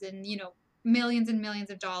branches and, millions and millions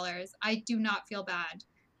of dollars, I do not feel bad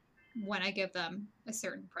when I give them a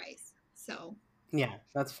certain price. So, Yeah,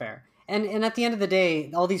 that's fair. And at the end of the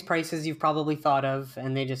day, all these prices you've probably thought of,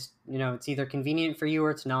 and they just, it's either convenient for you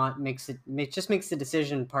or it's not. It just makes the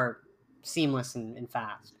decision part seamless and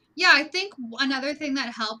fast. yeah, I think another thing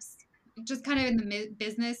that helps just kind of in the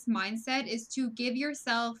business mindset is to give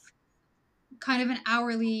yourself kind of an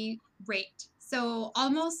hourly rate. So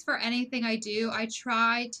almost for anything I do, I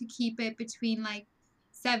try to keep it between like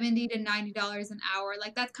 $70 to $90 an hour.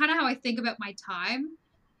 Like that's kind of how I think about my time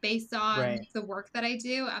based on Right. the work that I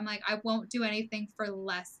do. I'm like, I won't do anything for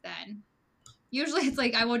less than. Usually it's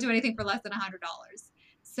like I won't do anything for less than $100.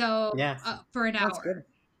 So Yeah. for an That's hour. good.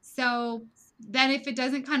 So then if it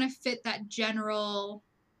doesn't kind of fit that general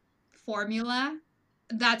formula,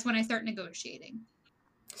 that's when I start negotiating.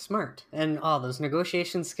 Smart. And those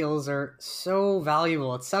negotiation skills are so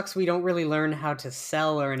valuable. It sucks we don't really learn how to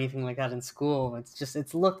sell or anything like that in school.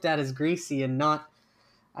 It's looked at as greasy and not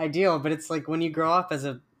ideal, but it's like when you grow up as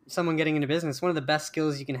someone getting into business, one of the best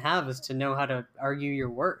skills you can have is to know how to argue your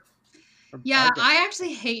worth or Yeah, bargain. I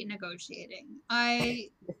actually hate negotiating. I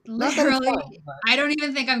Not that it's literally fun, but I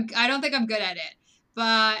don't think I'm good at it.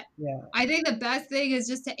 But yeah. I think the best thing is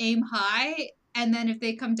just to aim high and then if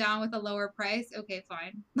they come down with a lower price, okay,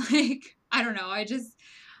 fine. Like, I don't know. I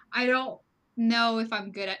don't know if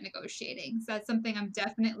I'm good at negotiating. So that's something I'm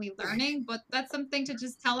definitely learning, but that's something to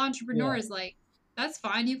just tell Yeah. entrepreneurs like that's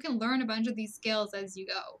fine. You can learn a bunch of these skills as you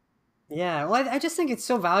go. Yeah, well, I just think it's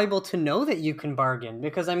so valuable to know that you can bargain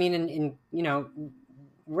because I mean,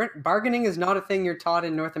 bargaining is not a thing you're taught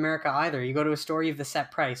in North America either. You go to a store, you have the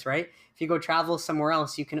set price, right? If you go travel somewhere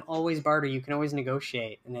else, you can always barter, you can always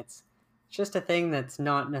negotiate, and it's just a thing that's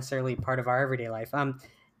not necessarily part of our everyday life.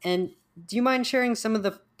 And do you mind sharing some of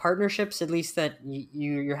the partnerships, at least that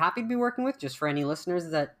you're happy to be working with, just for any listeners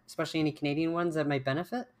that, especially any Canadian ones that might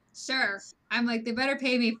benefit? Sure. I'm like, they better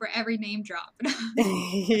pay me for every name drop.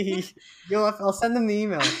 I'll send them the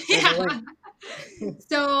email or the Yeah. link.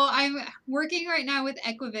 So I'm working right now with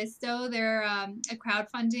Equivisto. They're a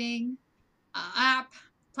crowdfunding app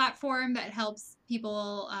platform that helps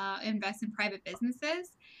people invest in private businesses.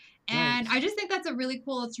 And Nice. I just think that's a really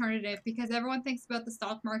cool alternative because everyone thinks about the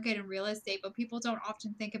stock market and real estate, but people don't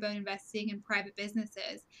often think about investing in private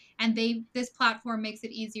businesses. And this platform makes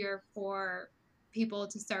it easier for people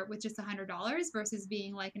to start with just $100 versus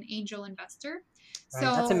being like an angel investor. Right.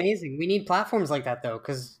 That's So amazing. We need platforms like that though,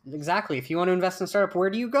 because exactly, if you want to invest in a startup, where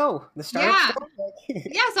do you go? The startup yeah, store?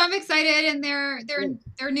 yeah, so I'm excited, and they're Good.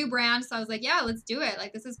 they're a new brand, so I was like, yeah, let's do it.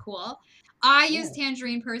 Like this is cool. I use Yeah.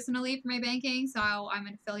 Tangerine personally for my banking, so I'm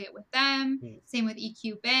an affiliate with them. Hmm. Same with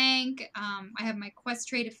EQ Bank. I have my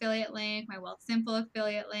Questrade affiliate link, my Wealthsimple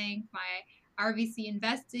affiliate link, my RVC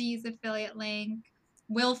Investees affiliate link,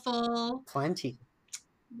 Willful. Plenty.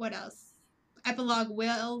 What else? Epilogue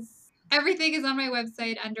Wills. Everything is on my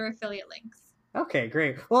website under affiliate links. Okay,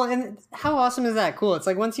 great. Well, and how awesome is that? Cool. It's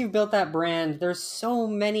like once you've built that brand, there's so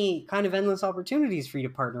many kind of endless opportunities for you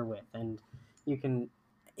to partner with, and you can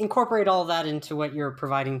incorporate all of that into what you're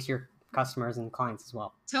providing to your customers and clients as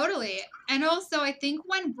well. Totally. And also, I think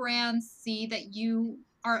when brands see that you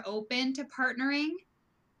are open to partnering,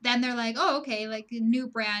 then they're like, oh, okay, like a new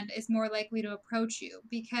brand is more likely to approach you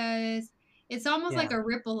because it's almost like Yeah. a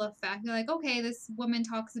ripple effect. You're like, okay, this woman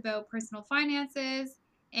talks about personal finances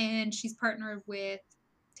and she's partnered with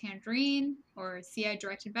Tangerine or CI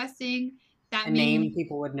Direct Investing. That A name means,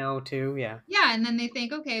 people would know too. Yeah. yeah. And then they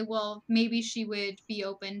think, okay, well, maybe she would be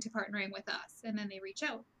open to partnering with us. And then they reach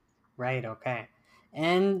out. Right. Okay.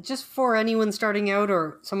 And just for anyone starting out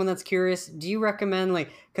or someone that's curious, do you recommend,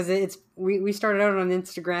 like, because we started out on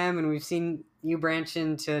Instagram and we've seen you branch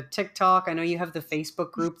into TikTok. I know you have the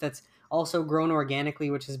Facebook group that's also grown organically,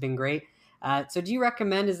 which has been great. So do you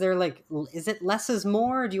recommend, is there like, is it less is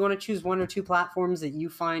more? Do you want to choose one or two platforms that you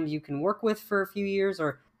find you can work with for a few years?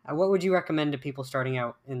 Or what would you recommend to people starting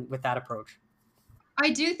out with that approach?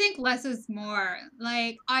 I do think less is more.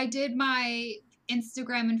 Like, I did my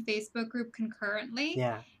Instagram and Facebook group concurrently.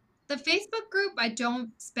 Yeah, The Facebook group, I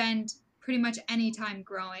don't spend pretty much any time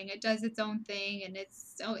growing. It does its own thing, and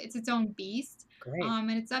it's its own beast. great. And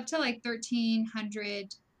it's up to like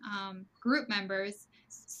 1,300 group members.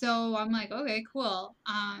 So I'm like, okay, cool.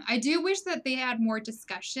 I do wish that they had more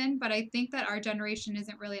discussion, but I think that our generation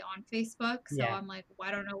isn't really on Facebook. So Yeah. I'm like, well,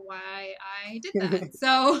 I don't know why I did that.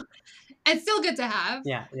 So it's still good to have.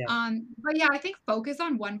 Yeah, yeah. But yeah, I think focus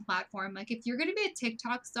on one platform. Like if you're gonna be a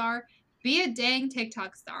TikTok star, be a dang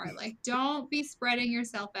TikTok star. Like don't be spreading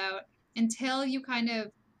yourself out until you kind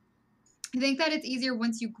of I think that it's easier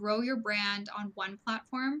once you grow your brand on one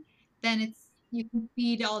platform, then it's you can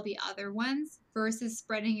feed all the other ones versus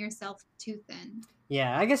spreading yourself too thin.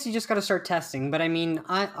 Yeah, I guess you just got to start testing. But I mean,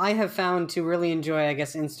 I have found to really enjoy, I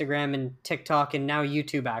guess, Instagram and TikTok and now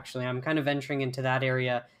YouTube, actually. I'm kind of venturing into that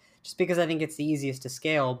area just because I think it's the easiest to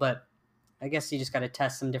scale. But I guess you just got to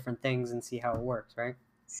test some different things and see how it works, right?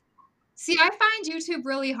 See, I find YouTube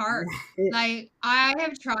really hard. Like I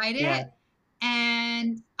have tried Yeah. it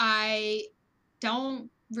and I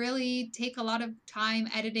don't really take a lot of time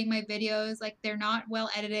editing my videos. Like they're not well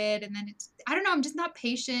edited and then it's I don't know, I'm just not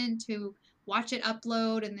patient to watch it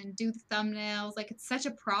upload and then do the thumbnails. Like it's such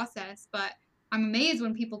a process, but I'm amazed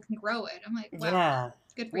when people can grow it. I'm like, wow, Yeah.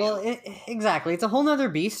 good for Well, you. exactly. It's a whole nother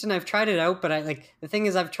beast, and I've tried it out. But I like the thing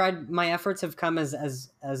is, I've tried. My efforts have come as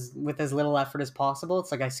with as little effort as possible.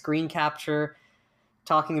 It's like I screen capture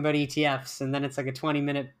talking about ETFs, and then it's like a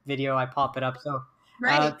 20-minute video. I pop it up. So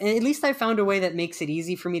Right. at least I found a way that makes it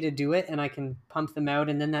easy for me to do it, and I can pump them out.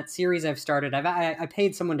 And then that series I've started, I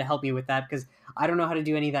paid someone to help me with that because I don't know how to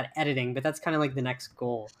do any of that editing. But that's kind of like the next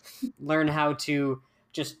goal: learn how to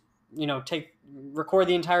just take record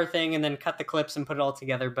the entire thing and then cut the clips and put it all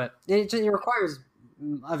together. But it requires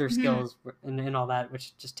other Mhm. skills and all that,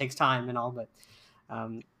 which just takes time and all. But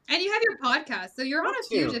um, And you have your podcast, so you're on that a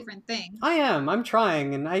few too. different things. I am. I'm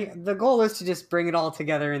trying, and the goal is to just bring it all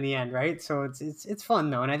together in the end, right? So it's fun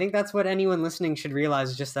though, and I think that's what anyone listening should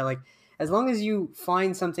realize is just that, like, as long as you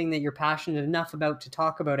find something that you're passionate enough about to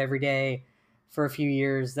talk about every day for a few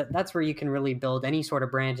years, that's where you can really build any sort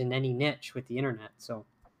of brand in any niche with the internet. So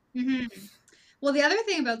Mhm. Well, the other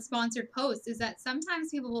thing about sponsored posts is that sometimes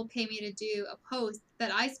people will pay me to do a post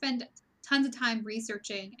that I spend tons of time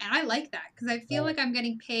researching, and I like that because I feel right, like I'm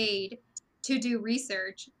getting paid to do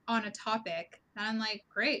research on a topic. And I'm like,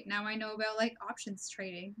 great, now I know about like options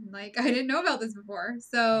trading. Like I didn't know about this before.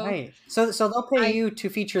 So right. So they'll pay I you to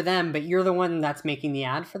feature them, but you're the one that's making the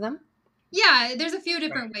ad for them. yeah, there's a few Right.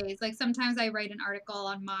 different ways. Like sometimes I write an article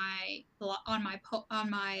on my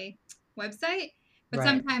website, but Right.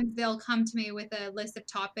 sometimes they'll come to me with a list of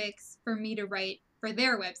topics for me to write for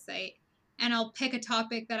their website. And I'll pick a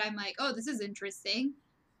topic that I'm like, "Oh, this is interesting.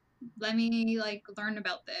 Let me like learn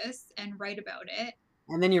about this and write about it."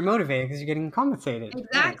 And then you're motivated because you're getting compensated.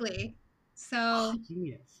 Right. Exactly. Oh, So,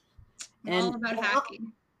 genius. I'm all And about well,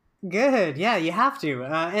 hacking. good. Yeah, you have to.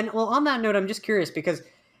 And well, on that note, I'm just curious because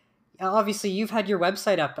obviously you've had your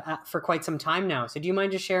website up for quite some time now. So do you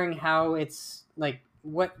mind just sharing how it's like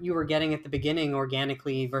what you were getting at the beginning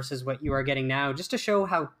organically versus what you are getting now, just to show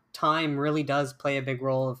how time really does play a big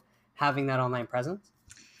role of having that online presence?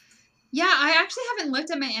 Yeah, I actually haven't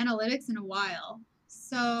looked at my analytics in a while.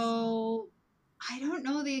 So I don't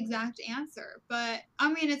know the exact answer, but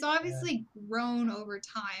I mean, it's Yeah. obviously grown over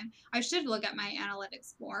time. I should look at my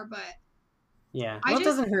analytics more, but Yeah. I Well, it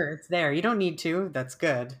just, doesn't hurt. It's there. You don't need to. That's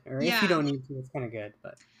good. Or if you yeah, don't need to, it's kind of good.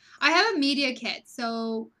 But I have a media kit.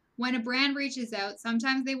 So when a brand reaches out,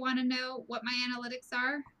 sometimes they want to know what my analytics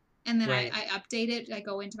are. And then right. I update it. I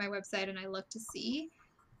go into my website and I look to see.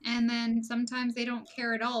 And then sometimes they don't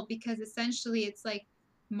care at all because essentially it's like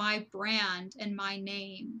my brand and my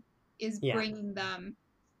name is Yeah. bringing them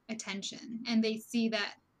attention. And they see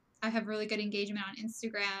that I have really good engagement on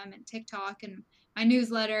Instagram and TikTok and my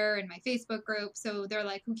newsletter and my Facebook group. So they're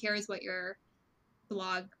like, who cares what your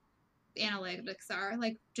blog analytics are?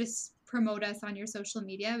 Like, just promote us on your social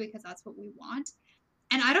media because that's what we want.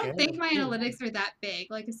 And I don't think Good. my Yeah. analytics are that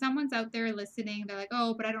big. Like if someone's out there listening, they're like,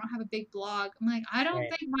 "Oh, but I don't have a big blog." I'm like, "I don't Right.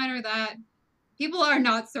 think mine are that." People are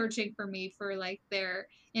not searching for me for like their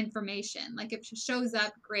information. Like if it shows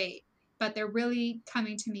up, great, but they're really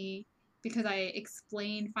coming to me because I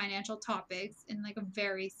explain financial topics in like a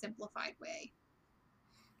very simplified way.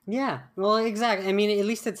 Yeah, well, exactly. I mean, at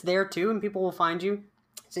least it's there too, and people will find you.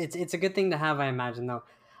 It's a good thing to have, I imagine, though.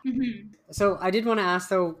 Mm-hmm. So I did want to ask,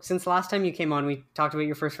 though, since last time you came on, we talked about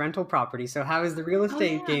your first rental property. So how has the real Oh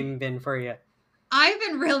estate yeah. game been for you? I've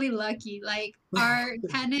been really lucky. Like our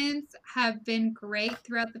tenants have been great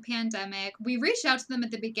throughout the pandemic. We reached out to them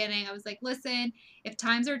at the beginning. I was like, listen, if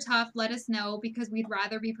times are tough, let us know because we'd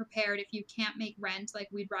rather be prepared if you can't make rent. Like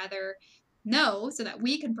we'd rather know so that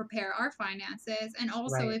we can prepare our finances. And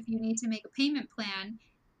also Right. if you need to make a payment plan,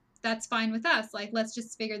 that's fine with us. Like let's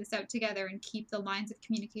just figure this out together and keep the lines of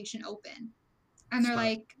communication open. And they're Smart.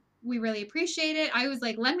 like, we really appreciate it. I was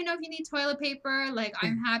like, let me know if you need toilet paper. Like,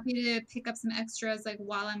 I'm happy to pick up some extras, like,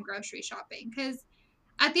 while I'm grocery shopping. Because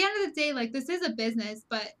at the end of the day, like, this is a business,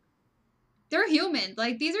 but they're human.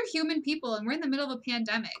 Like, these are human people, and we're in the middle of a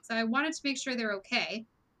pandemic. So I wanted to make sure they're okay.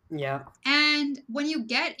 Yeah. And when you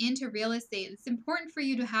get into real estate, it's important for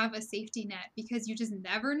you to have a safety net because you just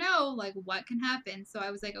never know, like, what can happen. So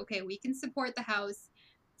I was like, okay, we can support the house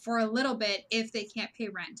for a little bit if they can't pay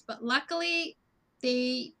rent. But luckily,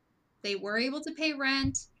 they they were able to pay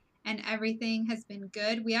rent and everything has been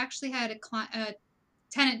good. We actually had a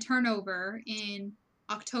tenant turnover in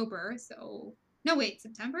October. So, no, wait,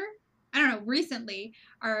 September? I don't know. Recently,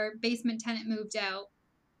 our basement tenant moved out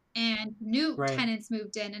and new Right. tenants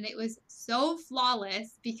moved in, and it was so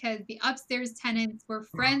flawless because the upstairs tenants were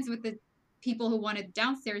friends with the people who wanted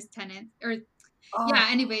downstairs tenants. Or Oh. yeah,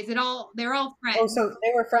 anyways, they're all Oh, friends. so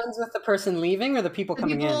they were friends with the person leaving or the people The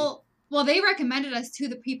coming in? people, well, they recommended us to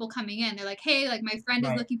the people coming in. They're like, hey, like my friend is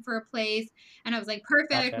Right. looking for a place. And I was like,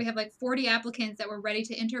 perfect. We Gotcha. have like 40 applicants that we're ready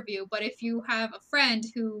to interview. But if you have a friend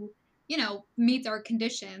who, meets our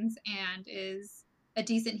conditions and is a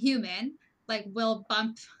decent human, like we'll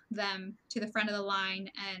bump them to the front of the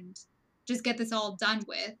line and just get this all done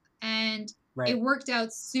with. And it Right. worked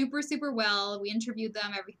out super, super well. We interviewed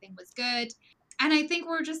them, everything was good. And I think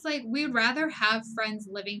we're just like, we'd rather have friends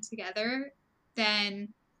living together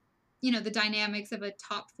than, the dynamics of a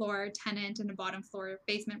top floor tenant and a bottom floor,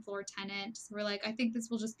 basement floor tenant. So we're like, I think this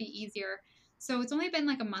will just be easier. So it's only been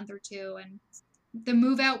like a month or two, and the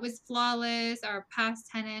move out was flawless. Our past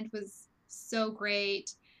tenant was so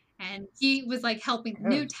great. And he was like helping the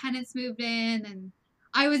new Good. tenants move in. And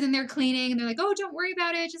I was in there cleaning, and they're like, oh, don't worry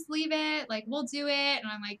about it. Just leave it. Like, we'll do it. And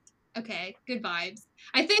I'm like, okay, good vibes.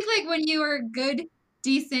 I think like when you are a good,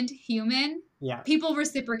 decent human, Yeah. people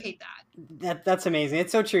reciprocate that. That's amazing.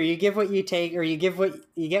 It's so true. You give what you take, or you give what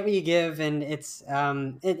you get what you give, and it's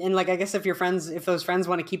and like I guess if those friends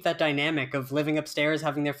want to keep that dynamic of living upstairs,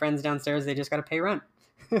 having their friends downstairs, they just got to pay rent.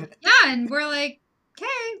 Yeah, and we're like,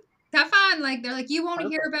 okay, have fun. Like they're like, you won't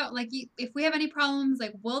hear Perfect. about if we have any problems,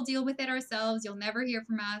 like we'll deal with it ourselves. You'll never hear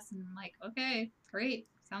from us. And I'm like, okay, great,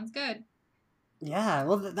 sounds good. Yeah,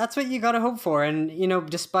 well, that's what you got to hope for. And,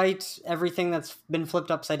 despite everything that's been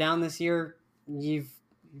flipped upside down this year, you've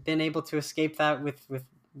been able to escape that with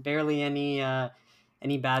barely any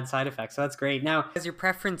bad side effects. So that's great. Now, has your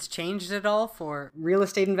preference changed at all for real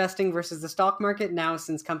estate investing versus the stock market now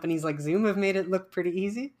since companies like Zoom have made it look pretty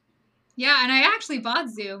easy? Yeah, and I actually bought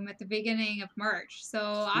Zoom at the beginning of March, so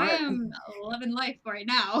I Smart. am loving life right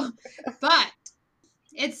now. But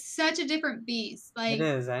it's such a different beast. It Like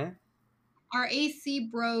is, eh? our AC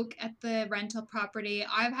broke at the rental property.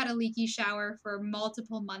 I've had a leaky shower for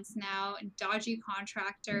multiple months now and dodgy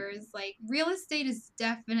contractors. Like real estate is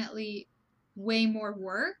definitely way more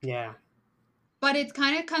work, Yeah. but it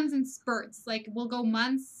kind of comes in spurts. Like we'll go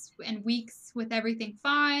months and weeks with everything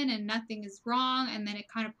fine and nothing is wrong, and then it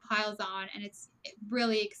kind of piles on and it's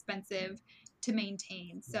really expensive to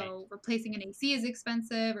maintain. Right. So replacing an AC is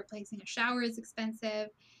expensive, replacing a shower is expensive.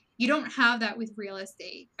 You don't have that with real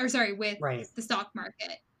estate, or sorry, with Right. the stock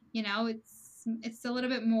market. It's a little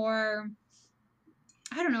bit more,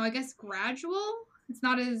 I don't know, I guess gradual. It's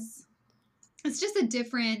not as it's just a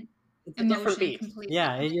different It's a different emotion beast. Yeah,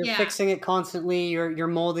 completely. you're Yeah. fixing it constantly. You're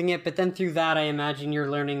molding it, but then through that, I imagine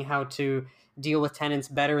you're learning how to deal with tenants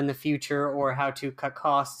better in the future, or how to cut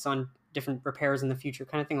costs on different repairs in the future,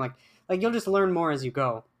 kind of thing. Like you'll just learn more as you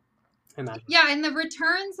go. I imagine. Yeah, and the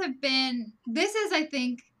returns have been, this is, I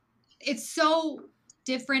think, it's so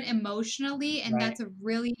different emotionally, and Right. that's a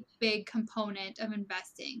really big component of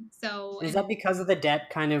investing. So, Is that and because of the debt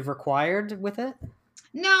kind of required with it?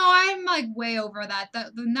 no, I'm like way over that.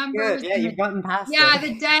 The Good. numbers Yeah, and you've gotten past yeah, it.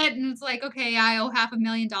 the debt, and it's like, okay, I owe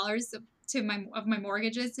 $500,000 to my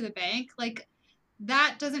mortgages to the bank. Like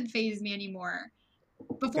that doesn't phase me anymore.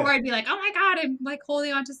 Before Good. I'd be like, oh my God, I'm like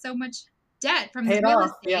holding on to so much debt from Pay the it real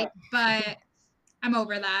off. Yeah. estate, but I'm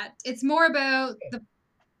over that. It's more about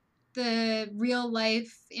the real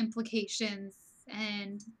life implications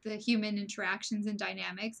and the human interactions and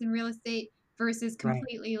dynamics in real estate versus Right.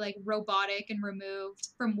 completely like robotic and removed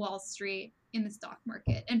from Wall Street in the stock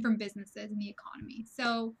market and from businesses in the economy.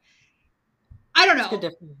 So I don't It's a good know.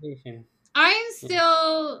 differentiation. I'm Yeah.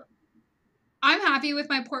 still I'm happy with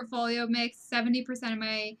my portfolio mix. 70%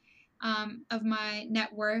 of my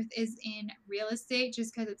net worth is in real estate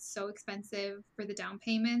just because it's so expensive for the down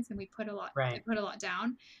payments and I Right. put a lot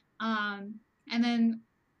down. And then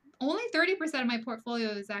only 30% of my portfolio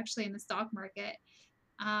is actually in the stock market.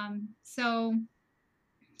 So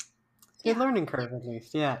Good yeah, learning curve, at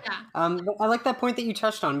least. Yeah. yeah, But I like that point that you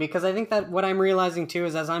touched on, because I think that what I'm realizing too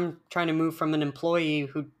is, as I'm trying to move from an employee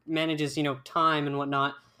who manages, time and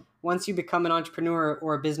whatnot, once you become an entrepreneur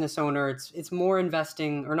or a business owner, it's more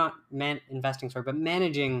investing, or not investing, sorry, but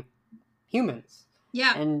managing humans.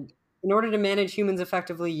 yeah. And in order to manage humans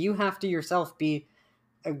effectively, you have to yourself be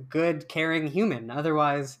a good, caring human.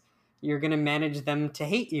 Otherwise, you're going to manage them to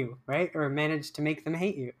hate you, right? Or manage to make them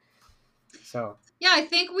hate you. So, Yeah, I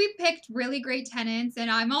think we picked really great tenants,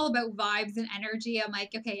 and I'm all about vibes and energy. I'm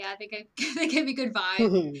like, okay, yeah, I think they give me good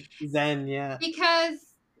vibes Zen, yeah. because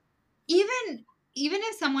even even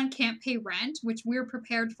if someone can't pay rent, which we're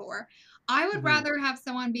prepared for, I would Mhm. rather have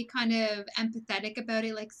someone be kind of empathetic about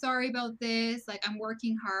it, like, sorry about this, like, I'm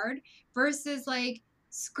working hard, versus like,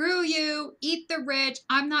 screw you, eat the rich,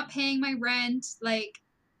 I'm not paying my rent, like,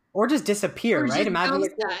 Or just disappear, or right? just Imagine,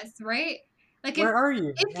 ghost like, "Well, us, right? Like, where are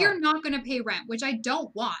you?" if Yeah. you're not gonna pay rent, which I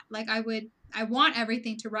don't want, like, I want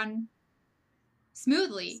everything to run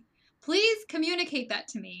smoothly. Please communicate that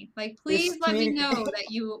to me. Like, please Just let me communicate. know that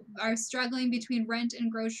you are struggling between rent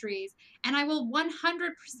and groceries, and I will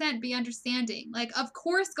 100% be understanding. Like, of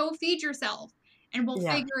course, go feed yourself and we'll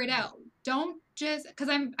Yeah, figure it out. Don't just because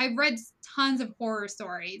I've read tons of horror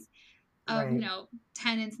stories of, right.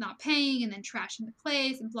 tenants not paying and then trashing the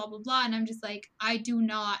place and blah blah blah. And I'm just like, I do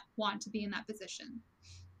not want to be in that position.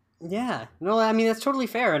 Yeah. No, I mean, that's totally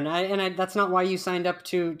fair, and that's not why you signed up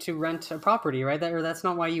to rent a property, right? That's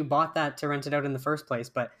not why you bought that to rent it out in the first place,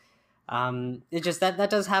 but it just that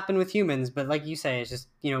does happen with humans, but like you say, it's just,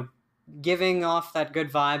 giving off that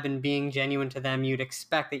good vibe and being genuine to them, you'd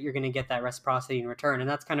expect that you're going to get that reciprocity in return. And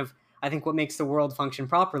that's kind of, I think, what makes the world function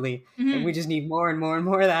properly. And we Hmm. just need more and more and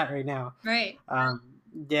more of that right now. Right. Um,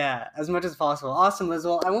 yeah, as much as possible. Awesome, Liz.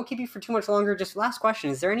 Well, I won't keep you for too much longer. Just last question.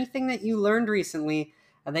 Is there anything that you learned recently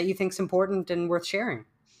that you think's important and worth sharing?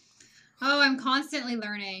 Oh, I'm constantly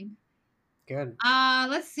learning. Good.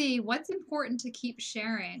 Let's see. What's important to keep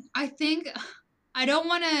sharing? I think I don't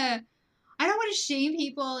want to I don't want to shame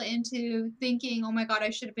people into thinking, "Oh my god, I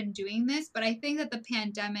should have been doing this," but I think that the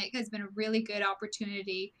pandemic has been a really good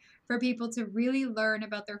opportunity for people to really learn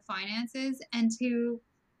about their finances and to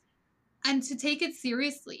take it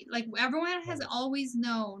seriously. Like, everyone has always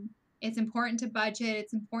known it's important to budget,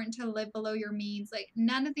 it's important to live below your means. Like,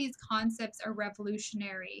 none of these concepts are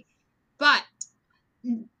revolutionary. But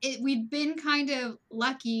we've been kind of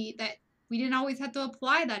lucky that we didn't always have to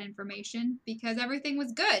apply that information because everything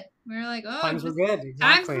was good. We were like, oh, Times were just good.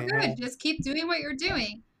 times were Exactly. good. Yeah. Just keep doing what you're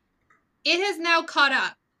doing. It has now caught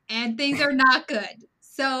up and things are not good.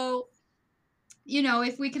 So,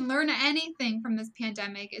 if we can learn anything from this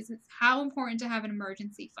pandemic, is it's how important to have an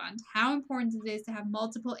emergency fund, how important it is to have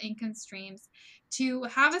multiple income streams, to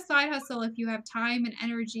have a side hustle if you have time and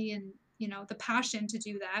energy and, the passion to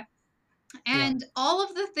do that, Yeah. and all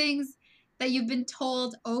of the things that you've been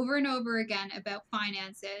told over and over again about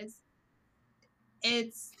finances.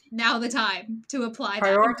 It's now the time to apply that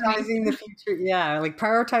Prioritizing the information. future. Yeah, like,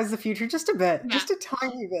 prioritize the future just a bit, Yeah, just a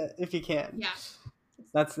tiny bit, if you can. yeah.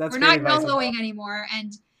 That's We're great not advice. YOLOing anymore.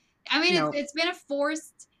 And I mean, it's No, it's been a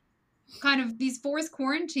forced kind of these forced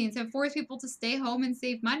quarantines have forced people to stay home and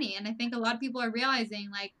save money. And I think a lot of people are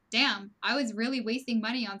realizing, like, damn, I was really wasting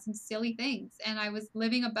money on some silly things and I was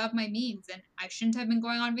living above my means and I shouldn't have been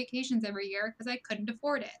going on vacations every year because I couldn't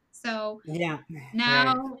afford it. So yeah, right,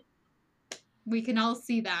 now we can all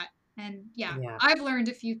see that. And yeah, yeah, I've learned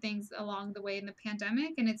a few things along the way in the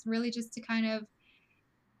pandemic, and it's really just to kind of,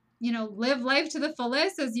 live life to the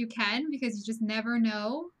fullest as you can because you just never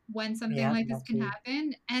know when something yeah, like this that can too.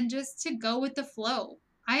 happen and just to go with the flow.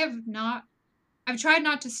 I've tried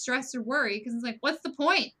not to stress or worry because it's like, what's the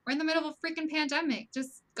point? We're in the middle of a freaking pandemic.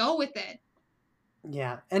 Just go with it.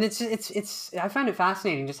 Yeah, and it's. I find it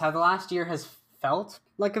fascinating just how the last year has felt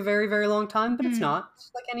like a very, very long time, but it's Mm, not.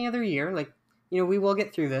 It's like any other year. Like, we will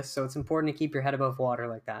get through this, so it's important to keep your head above water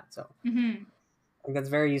like that. So hmm I think that's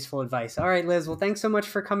very useful advice. All right, Liz. Well, thanks so much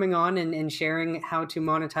for coming on and sharing how to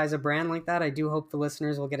monetize a brand like that. I do hope the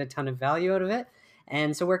listeners will get a ton of value out of it.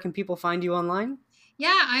 And so, where can people find you online?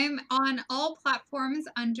 Yeah, I'm on all platforms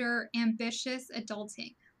under Ambitious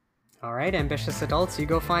Adulting. All right, Ambitious Adults. You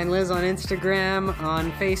go find Liz on Instagram,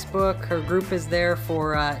 on Facebook. Her group is there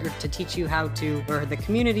to teach you how to, or the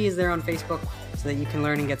community is there on Facebook so that you can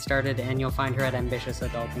learn and get started, and you'll find her at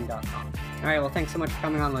ambitiousadulting.com. All right, well, thanks so much for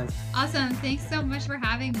coming on, Liz. Awesome. Thanks so much for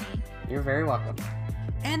having me. You're very welcome.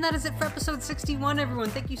 And that is it for episode 61, everyone.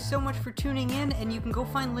 Thank you so much for tuning in, and you can go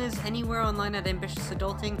find Liz anywhere online at Ambitious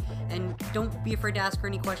Adulting, and don't be afraid to ask her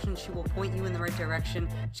any questions. She will point you in the right direction.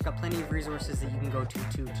 She's got plenty of resources that you can go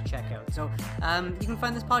to check out. So you can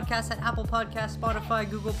find this podcast at Apple Podcasts, Spotify,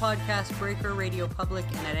 Google Podcasts, Breaker, Radio Public,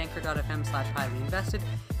 and at anchor.fm/highlyinvested.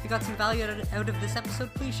 If you got some value out of this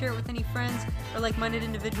episode, please share it with any friends or like-minded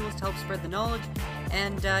individuals to help spread the knowledge.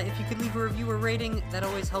 And if you could leave a review or rating, that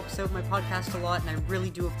always helps out my podcast a lot, and I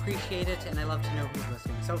really do appreciate it, and I love to know who's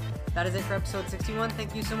listening. So that is it for episode 61.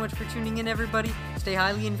 Thank you so much for tuning in, everybody. Stay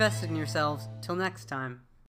highly invested in yourselves. Till next time.